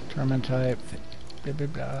 Determine type. Blah blah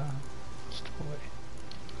blah. Story.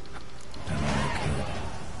 Done all I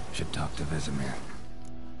could. Should talk to Vesemir.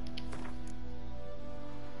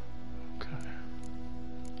 Okay.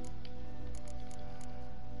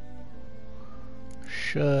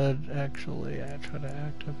 Should actually try to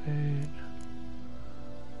activate.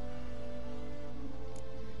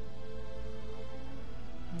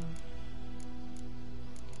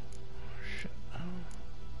 Shit.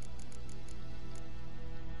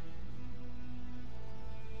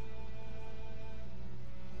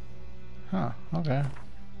 Huh, okay.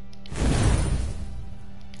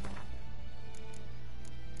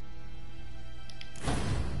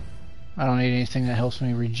 I don't need anything that helps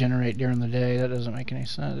me regenerate during the day. That doesn't make any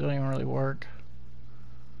sense. It don't even really work.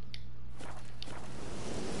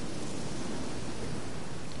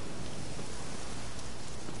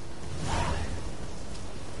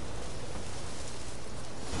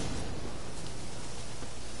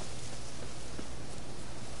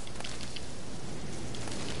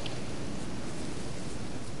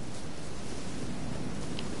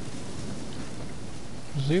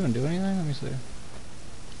 Does it even do anything? Let me see.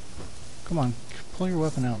 Come on, pull your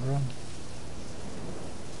weapon out, bro.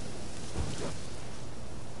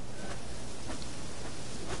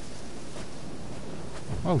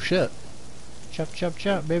 Oh shit. Chop, chop,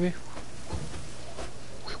 chop, baby.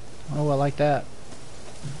 Oh, I like that.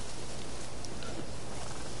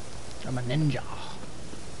 I'm a ninja.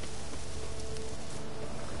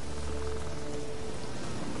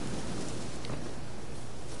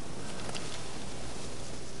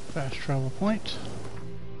 Fast travel point.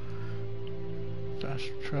 Fast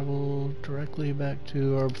travel directly back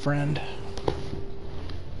to our friend.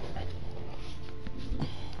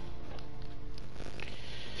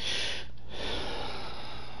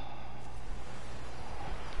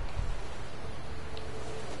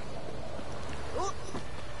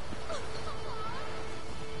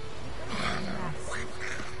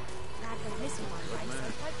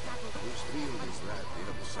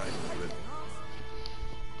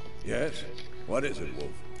 Yes? What is it,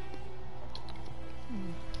 Wolf?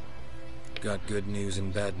 Got good news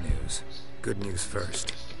and bad news. Good news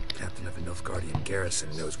first. captain of a Nilfgaardian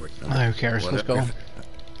garrison knows where... Oh, who cares? Let's go.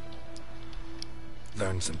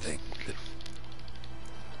 Learn something.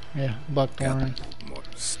 Yeah, buckthorn.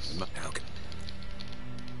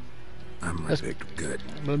 I'm ready. Good.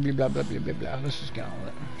 Blah, blah, blah, blah, blah, blah. Let's just get on with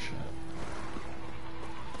it. Shit.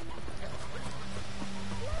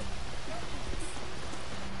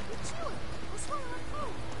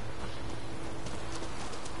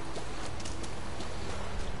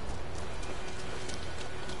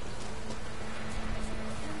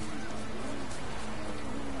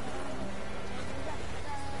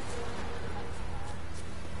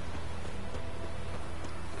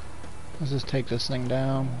 Let's just take this thing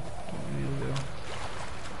down. What we need to do.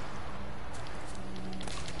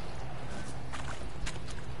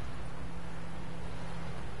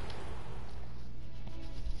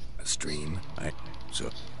 A stream.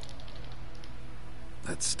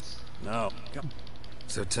 Let's... No.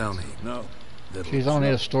 So tell me. No. Jeez, I don't need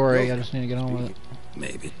a story. I just need to get on with it.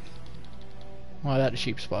 Maybe. Why, that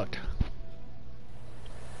sheep's fucked.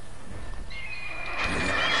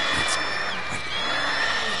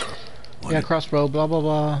 Yeah, crossbow, blah blah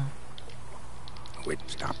blah. Wait,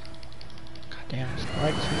 stop. God damn, it's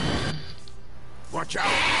right. Watch out!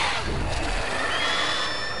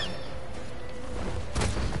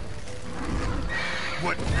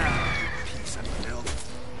 What now, piece of filth?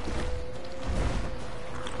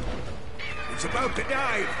 It's about to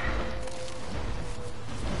die!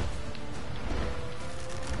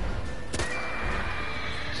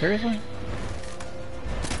 Seriously?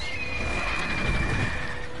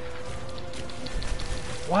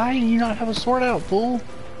 Why do you not have a sword out, fool?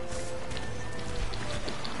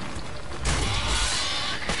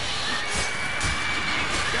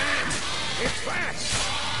 Damn! It's fast!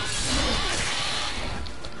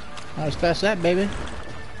 Not as fast as that, baby.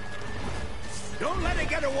 Don't let it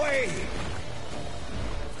get away!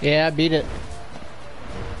 Yeah, I beat it.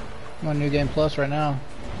 I'm on New Game Plus right now.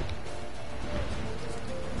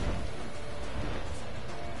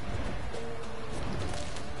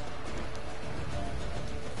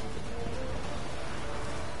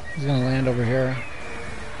 He's gonna land over here.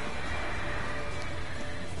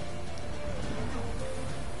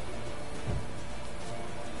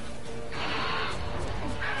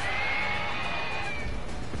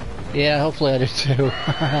 Yeah, hopefully I do too.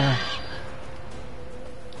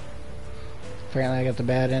 Apparently I got the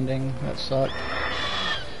bad ending. That sucked.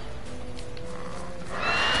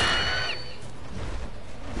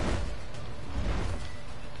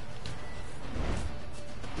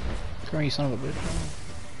 Come here, you son of a bitch.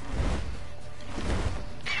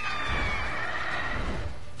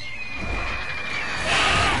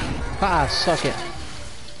 Ah, suck it.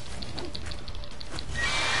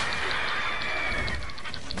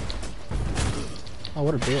 Oh,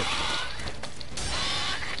 what a bitch.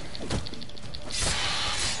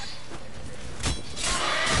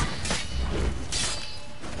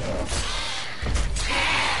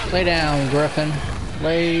 Lay down, Griffin.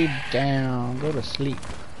 Lay down. Go to sleep.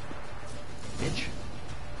 Bitch.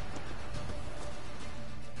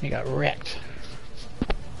 He got wrecked.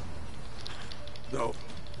 No.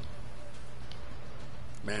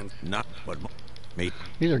 Man, not but me.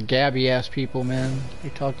 These are gabby ass people, man. They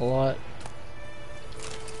talk a lot.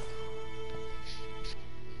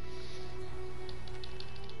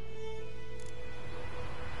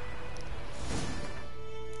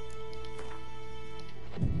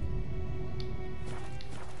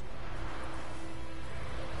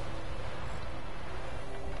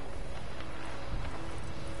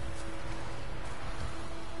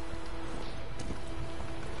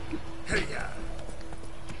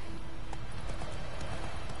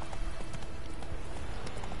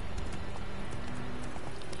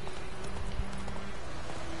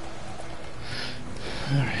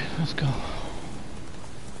 Alright, let's go.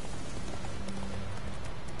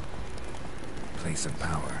 Place of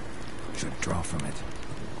power. Should draw from it.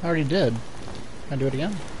 I already did. Can I do it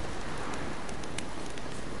again?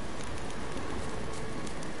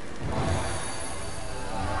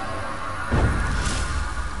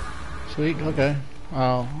 Sweet, okay.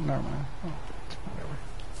 Oh, never mind. Oh, whatever.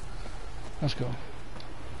 Let's go.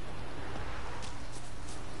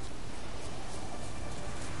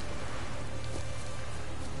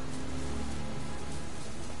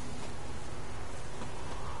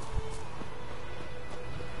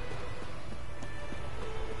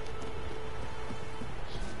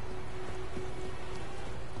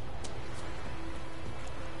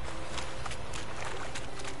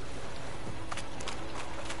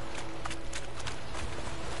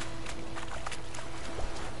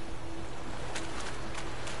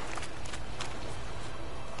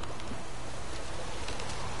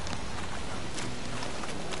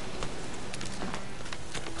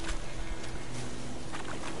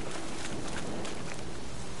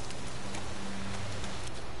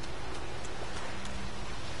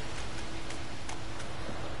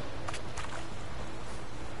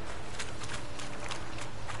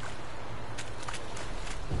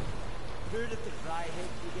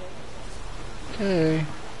 Okay.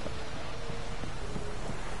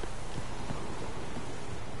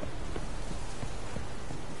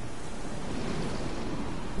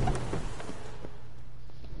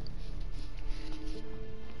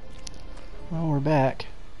 Well, we're back.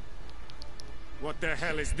 What the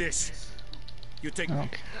hell is this? You take... Okay.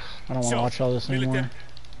 I don't want to watch all this anymore.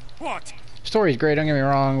 What? Story's great, don't get me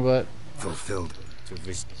wrong, but Fulfilled.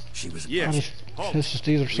 She was... Yes.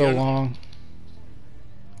 these are so long.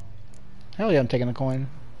 Hell yeah, I'm taking the coin.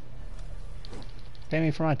 Pay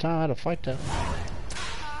me for my time, I had to fight that.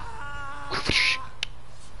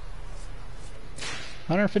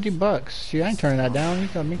 $150. See, I ain't turning that down. You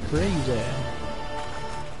got me crazy.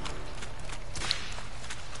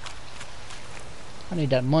 I need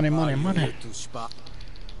that money.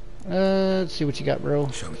 Let's see what you got, bro.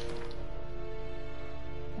 Show me.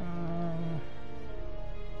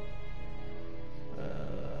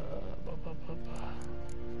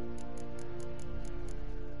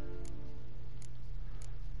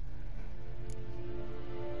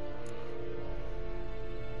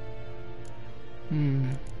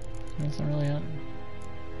 Nothing really on.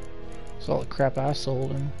 It's all the crap I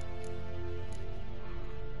sold him.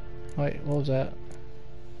 Wait, what was that?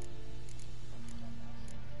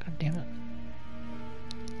 God damn it.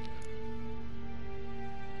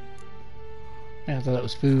 Yeah, I thought that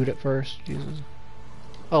was food at first. Jesus.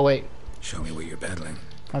 Oh, wait. Show me what you're battling.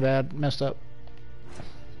 My bad. Messed up.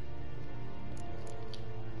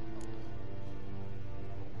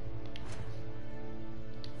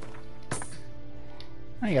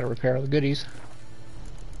 I gotta repair all the goodies.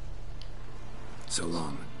 So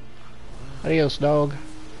long. Adios, dog.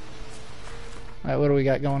 Alright, what do we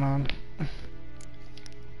got going on?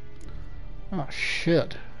 Oh,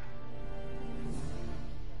 shit.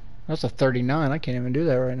 That's a 39. I can't even do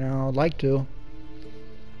that right now. I'd like to.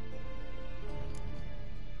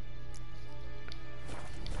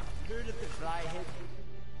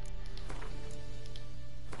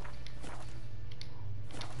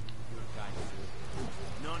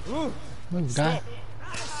 Move, guy.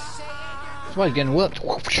 That's why he's getting whooped.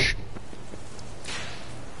 Oh,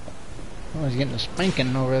 he's getting a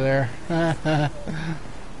spanking over there.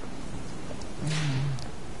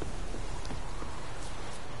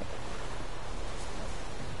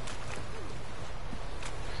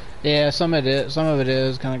 Yeah, some of it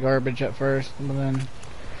is kind of garbage at first, but then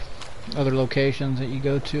other locations that you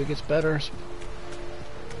go to, it gets better.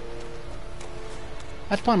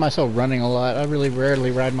 I find myself running a lot. I really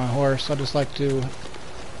rarely ride my horse. I just like to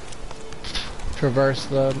traverse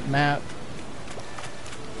the map.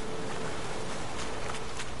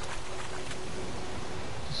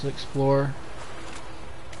 Just explore.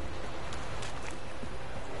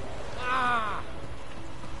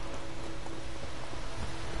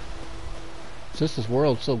 Just this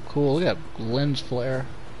world's so cool. Look at that lens flare.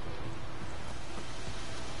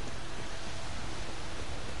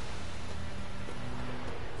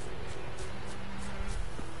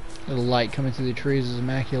 The light coming through the trees is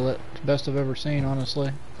immaculate. It's the best I've ever seen,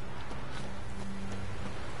 honestly.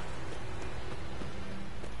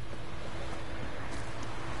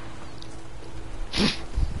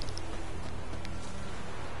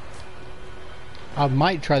 I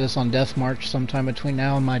might try this on Death March sometime between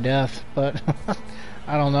now and my death, but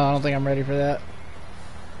I don't know. I don't think I'm ready for that.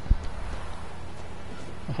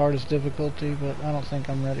 The hardest difficulty, but I don't think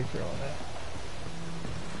I'm ready for all that.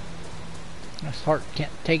 My heart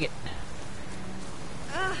can't take it.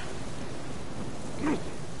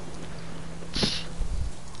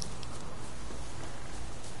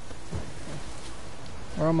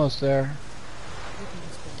 We're almost there.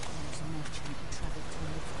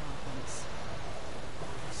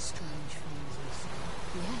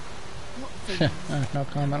 No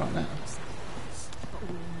comment on that.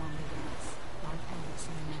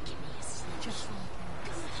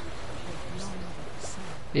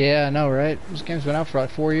 Yeah, I know, right? This game's been out for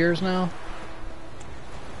like 4 years now.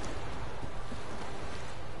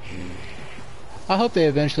 I hope they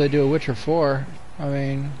eventually do a Witcher 4. I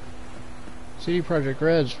mean, CD Projekt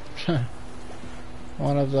Red's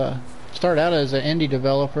one of the... Started out as an indie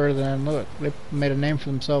developer, then look, they made a name for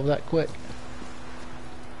themselves that quick.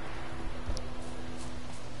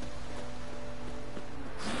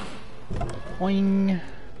 Boing.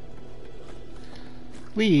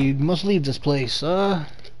 We must leave this place,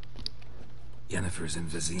 Yennefer's in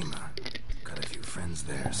Vizima. Got a few friends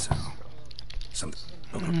there, so...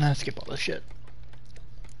 Let's skip all this shit.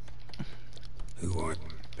 Who are...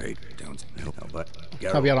 Hey, don't know, but...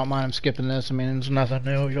 Hope y'all don't mind I'm skipping this. I mean, it's nothing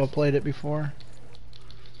new. Y'all played it before.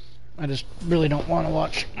 I just really don't want to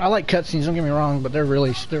watch... I like cutscenes, don't get me wrong, but they're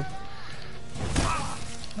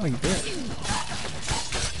Oh, you did.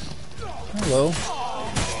 Hello.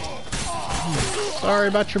 Sorry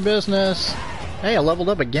about your business. Hey, I leveled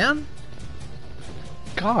up again?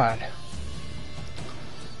 God.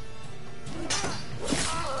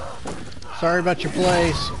 Sorry about your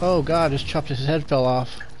place. Oh God, just chopped his head fell off.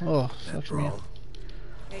 Oh, sucks me.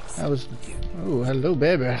 That was... Oh, hello,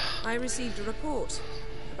 baby. I received a report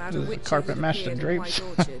about a witch Carpet who matched the appeared in drapes.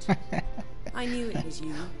 White Orchard. I knew it was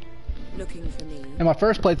you, looking for me. In my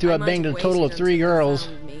first playthrough, I banged a total of 3 girls,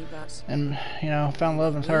 Me, and you know, found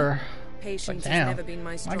love with her. patience But has damn, never been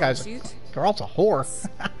my my strong guy's suit. girl's a whore.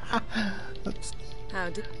 How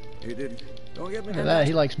did You didn't. Don't get me. Look at that,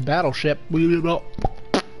 he likes Battleship. Oh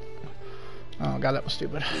God, that was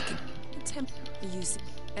stupid. the use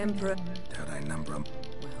Emperor? Doubt I number 'em.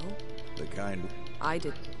 Well, The kind. I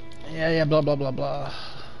did. Yeah, blah blah blah blah.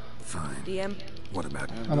 Fine. The What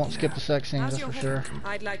about I won't skip the sex scenes, How's that's your for sure.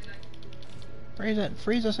 I'd like. Freeze it,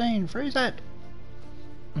 freeze the scene, freeze it!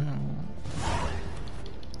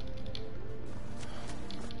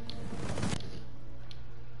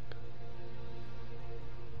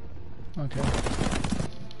 Okay.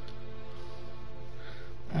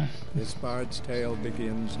 This bard's tale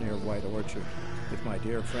begins near White Orchard, with my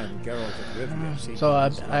dear friend Geralt of Rivia seeking So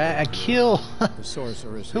I kill. the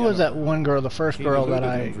sorceress. Who was that Yellow. one girl? The first She girl that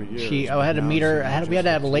eluded him for years, I had to but meet now her. she We had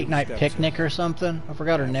to have a just late night steps picnic or something. I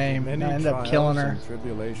forgot her name. And Many I ended up killing her. trials and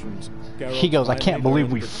tribulations, Geralt She goes, I can't finally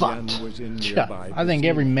believe we learned that the fucked. end was in Yeah, nearby I think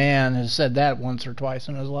every vicinity. man has said that once or twice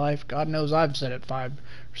in his life. God knows I've said it 5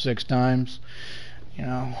 or 6 times. You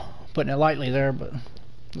know, putting it lightly there, but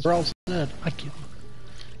that's what all said.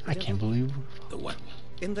 I can't believe. The what?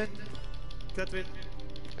 In that... Good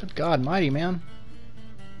God mighty, man.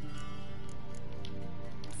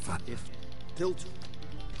 If tilt.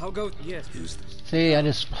 How go? Yes. Use this. See,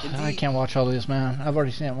 I can't watch all this, man. I've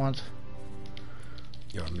already seen it once.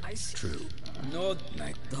 You're true. No.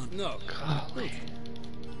 No. Golly.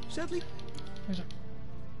 Sadly,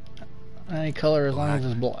 Any color as long as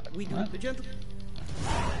it's black. we do What? the gentle.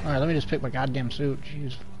 Alright, let me just pick my goddamn suit.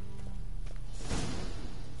 Jeez.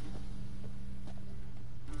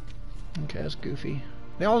 Okay, that's goofy.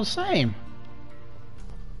 They're all the same.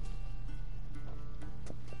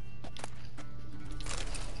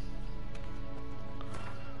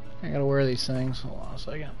 I gotta wear these things. Hold on a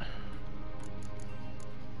second.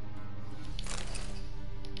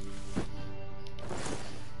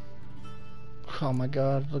 Oh my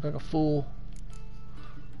god, I look like a fool.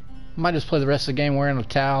 Might just play the rest of the game wearing a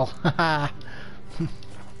towel.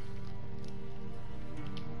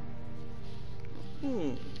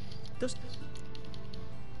 Does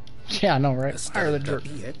Yeah, I know, right? Fire the jerk.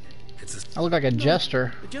 It's I look like a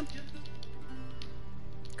jester. the gentle.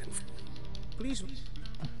 Please.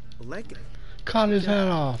 Like it. Cut his head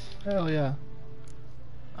off. Hell yeah.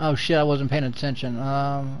 Oh shit, I wasn't paying attention.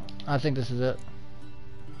 I think this is it.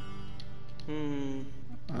 Oh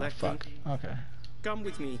Like fuck. Okay. Come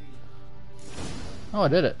with me. Oh, I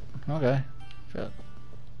did it. Okay. Shit.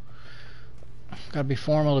 Gotta be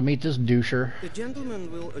formal to meet this doucher. The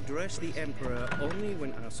gentleman will address the Emperor only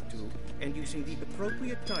when asked to, and using the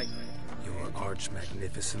appropriate type. Your arch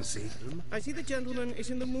magnificency. I see the gentleman is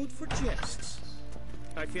in the mood for jests.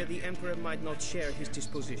 I fear the Emperor might not share his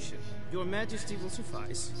disposition. Your Majesty will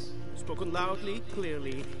suffice. Spoken loudly,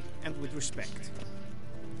 clearly, and with respect.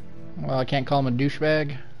 Well, I can't call him a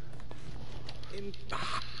douchebag.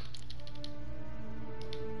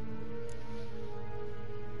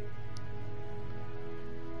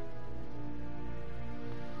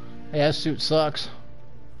 Yeah, this suit sucks.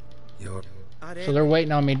 Your So they're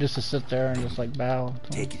waiting on me just to sit there and just like bow.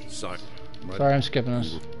 take it. Sorry. Sorry, I'm skipping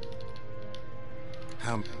this.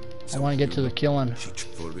 How? I want to get to the killing.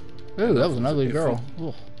 Ooh, that was an ugly girl.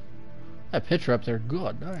 Ooh. That picture up there,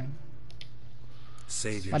 good dang.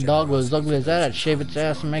 Save your My dog was as generosity ugly as that. for I'd shave its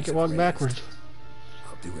ass and make it walk greatest. backwards.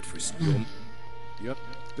 I'll do it for skill. Yep.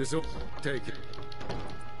 This'll take it.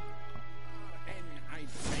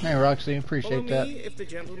 Hey, Roxy, Follow appreciate me, that. if the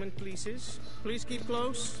gentleman pleases. Please keep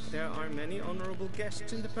close. There are many honorable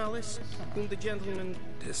guests in the palace, whom the gentleman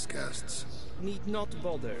Disgusts. need not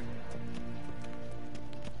bother.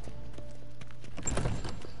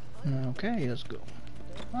 Okay, let's go.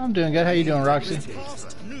 I'm doing good. How you doing, Roxy?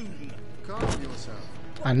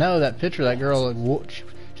 I know that picture of that girl looked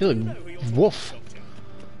she looked woof.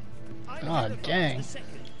 God dang.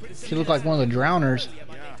 She looked like one of the drowners.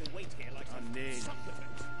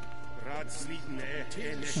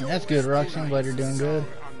 That's good, Roxy. I'm glad you're doing good.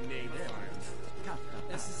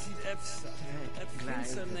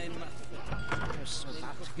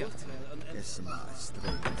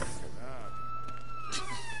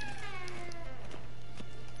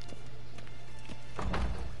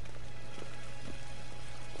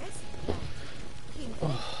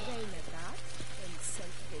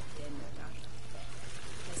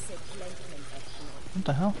 What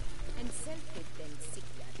the hell?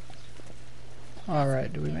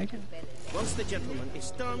 Alright, do we make it? Once the gentleman is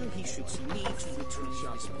done, he should see need to retreat.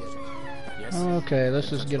 Yes. Okay, let's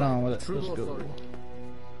just get on with it. Let's go.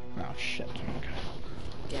 Oh shit.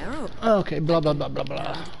 Geralt. Okay, blah blah blah blah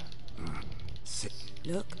blah.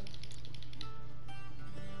 Look.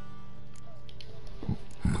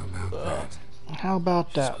 How about that? How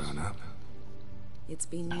about that? Grown up. It's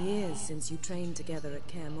been years since you trained together at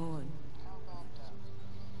Kaer Morhen.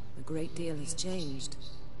 A great deal has changed.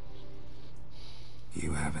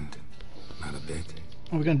 You haven't. Not a bit.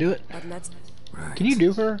 Are we gonna do it? But let's... Right. Can you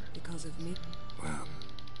do her? Because of me. Well,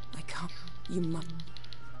 I can't. You must.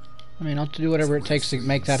 I mean, I'll do whatever it takes to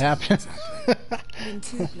make that happen. In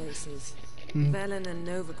two places. Velen and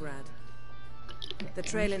Novigrad. The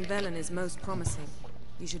trail in Velen is most promising.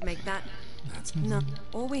 You should make that... that's No.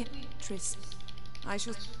 Or we... Triss. I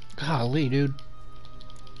shall... Golly, dude.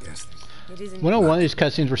 guess. It isn't... One of these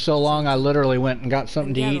cutscenes were so long, I literally went and got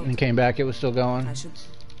something to eat and came back. It was still going. I should...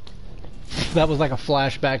 That was like a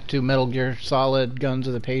flashback to Metal Gear Solid Guns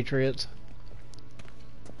of the Patriots.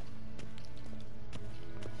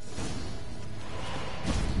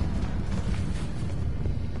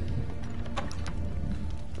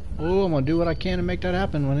 Oh, I'm gonna do what I can to make that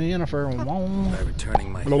happen when Yennefer. By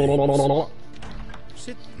returning my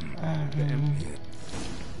Sit.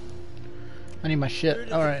 I need my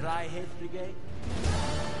shit. Alright.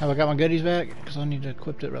 Have I got my goodies back? Because I need to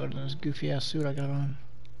equip it rather than this goofy ass suit I got on.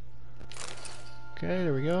 Okay,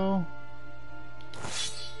 there we go.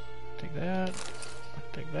 Take that.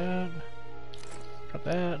 Take that. Grab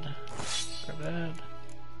that. Grab that.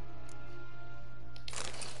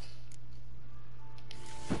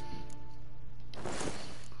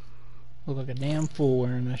 Look like a damn fool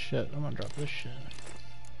wearing this shit. I'm gonna drop this shit.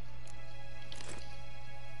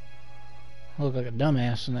 I look like a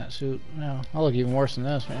dumbass in that suit. No, I look even worse than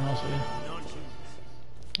this, man. Honestly.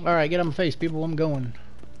 Alright, get on my face, people. I'm going.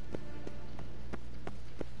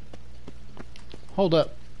 Hold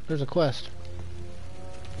up. There's a quest.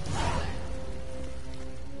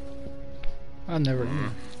 I've never...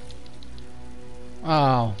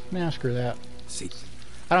 Oh, man, screw that. See.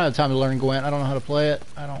 I don't have time to learn Gwent. I don't know how to play it.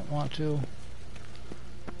 I don't want to.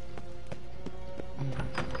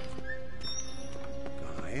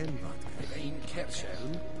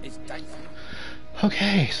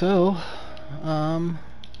 Okay, so...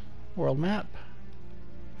 world map.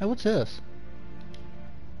 Hey, what's this?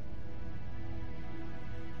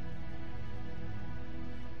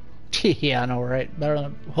 Yeah, I know, right? Better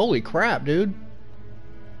than... Holy crap, dude.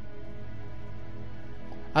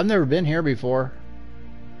 I've never been here before.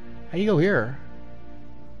 How do you go here?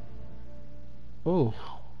 Oh.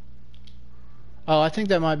 Oh, I think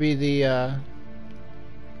that might be the,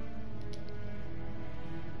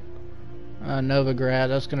 Novigrad.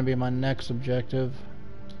 That's gonna be my next objective.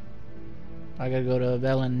 I gotta go to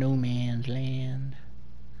Velen No Man's Land.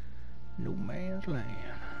 No Man's Land.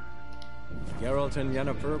 Geralt and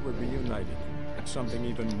Yennefer were reunited, but something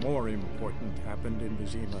even more important happened in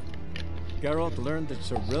Vizima. Geralt learned that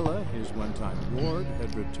Cirilla, his one-time ward,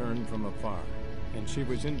 had returned from afar, and she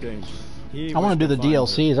was in danger. I want to do the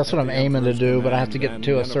DLCs. That's what I'm aiming to do, but I have to get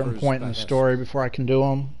to a certain point in the story before I can do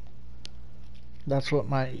them. That's what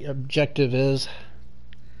my objective is.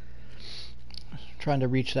 Trying to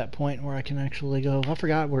reach that point where I can actually go. I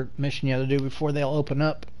forgot what mission you have to do before they'll open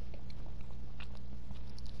up.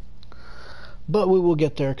 But we will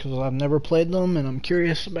get there because I've never played them and I'm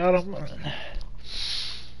curious about them.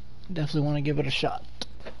 Definitely want to give it a shot.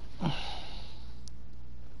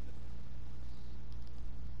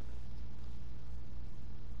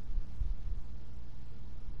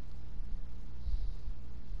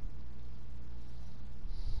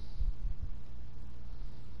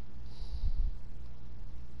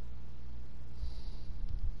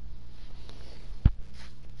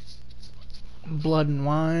 Blood and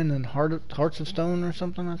Wine and Hearts of Stone or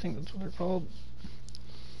something, I think that's what they're called.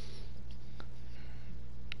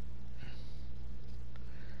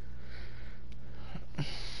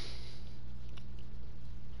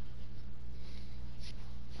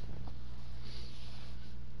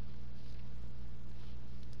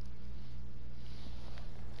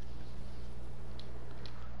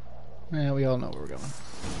 Yeah, we all know where we're going.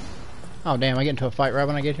 Oh damn, I get into a fight right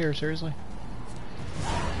when I get here, seriously?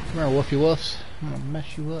 Come here, woofy woofs. I'm gonna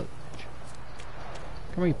mess you up.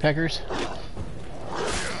 Come here, you peckers.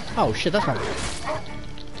 Oh shit, that's not...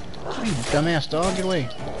 You dumbass dog, get away.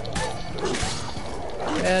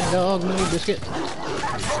 Bad dog, no biscuit.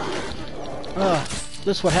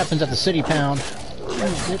 This is what happens at the city pound.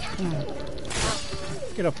 Bitch.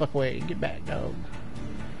 Get the fuck away, get back, dog.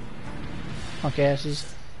 Punk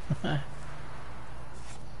asses. That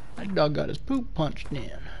dog got his poop punched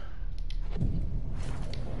in.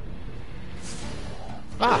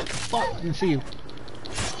 Ah, fuck! I didn't see you.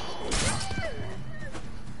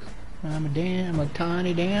 I'm a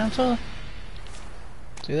tiny dancer.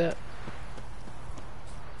 See that?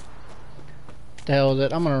 The hell is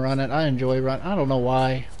it? I'm gonna run it. I enjoy run. I don't know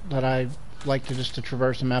why that I like to just to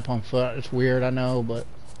traverse the map on foot. It's weird, I know, but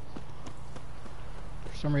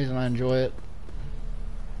for some reason I enjoy it.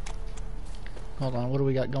 Hold on, what do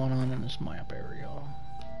we got going on in this map area?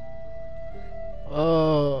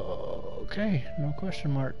 Oh, okay, no question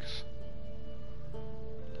marks.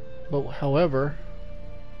 But however,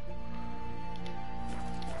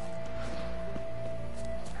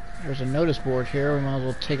 there's a notice board here. We might as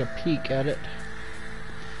well take a peek at it.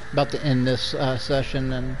 About to end this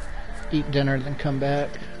session and eat dinner, then come back.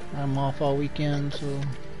 I'm off all weekend, so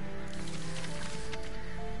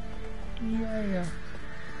yeah.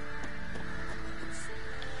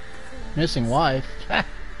 Missing wife.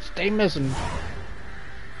 Stay missing.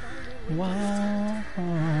 Wow.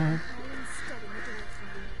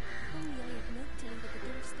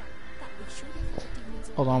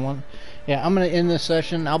 Hold on one. Yeah, I'm gonna end this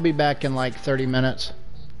session. I'll be back in like 30 minutes.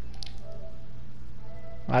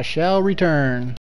 I shall return.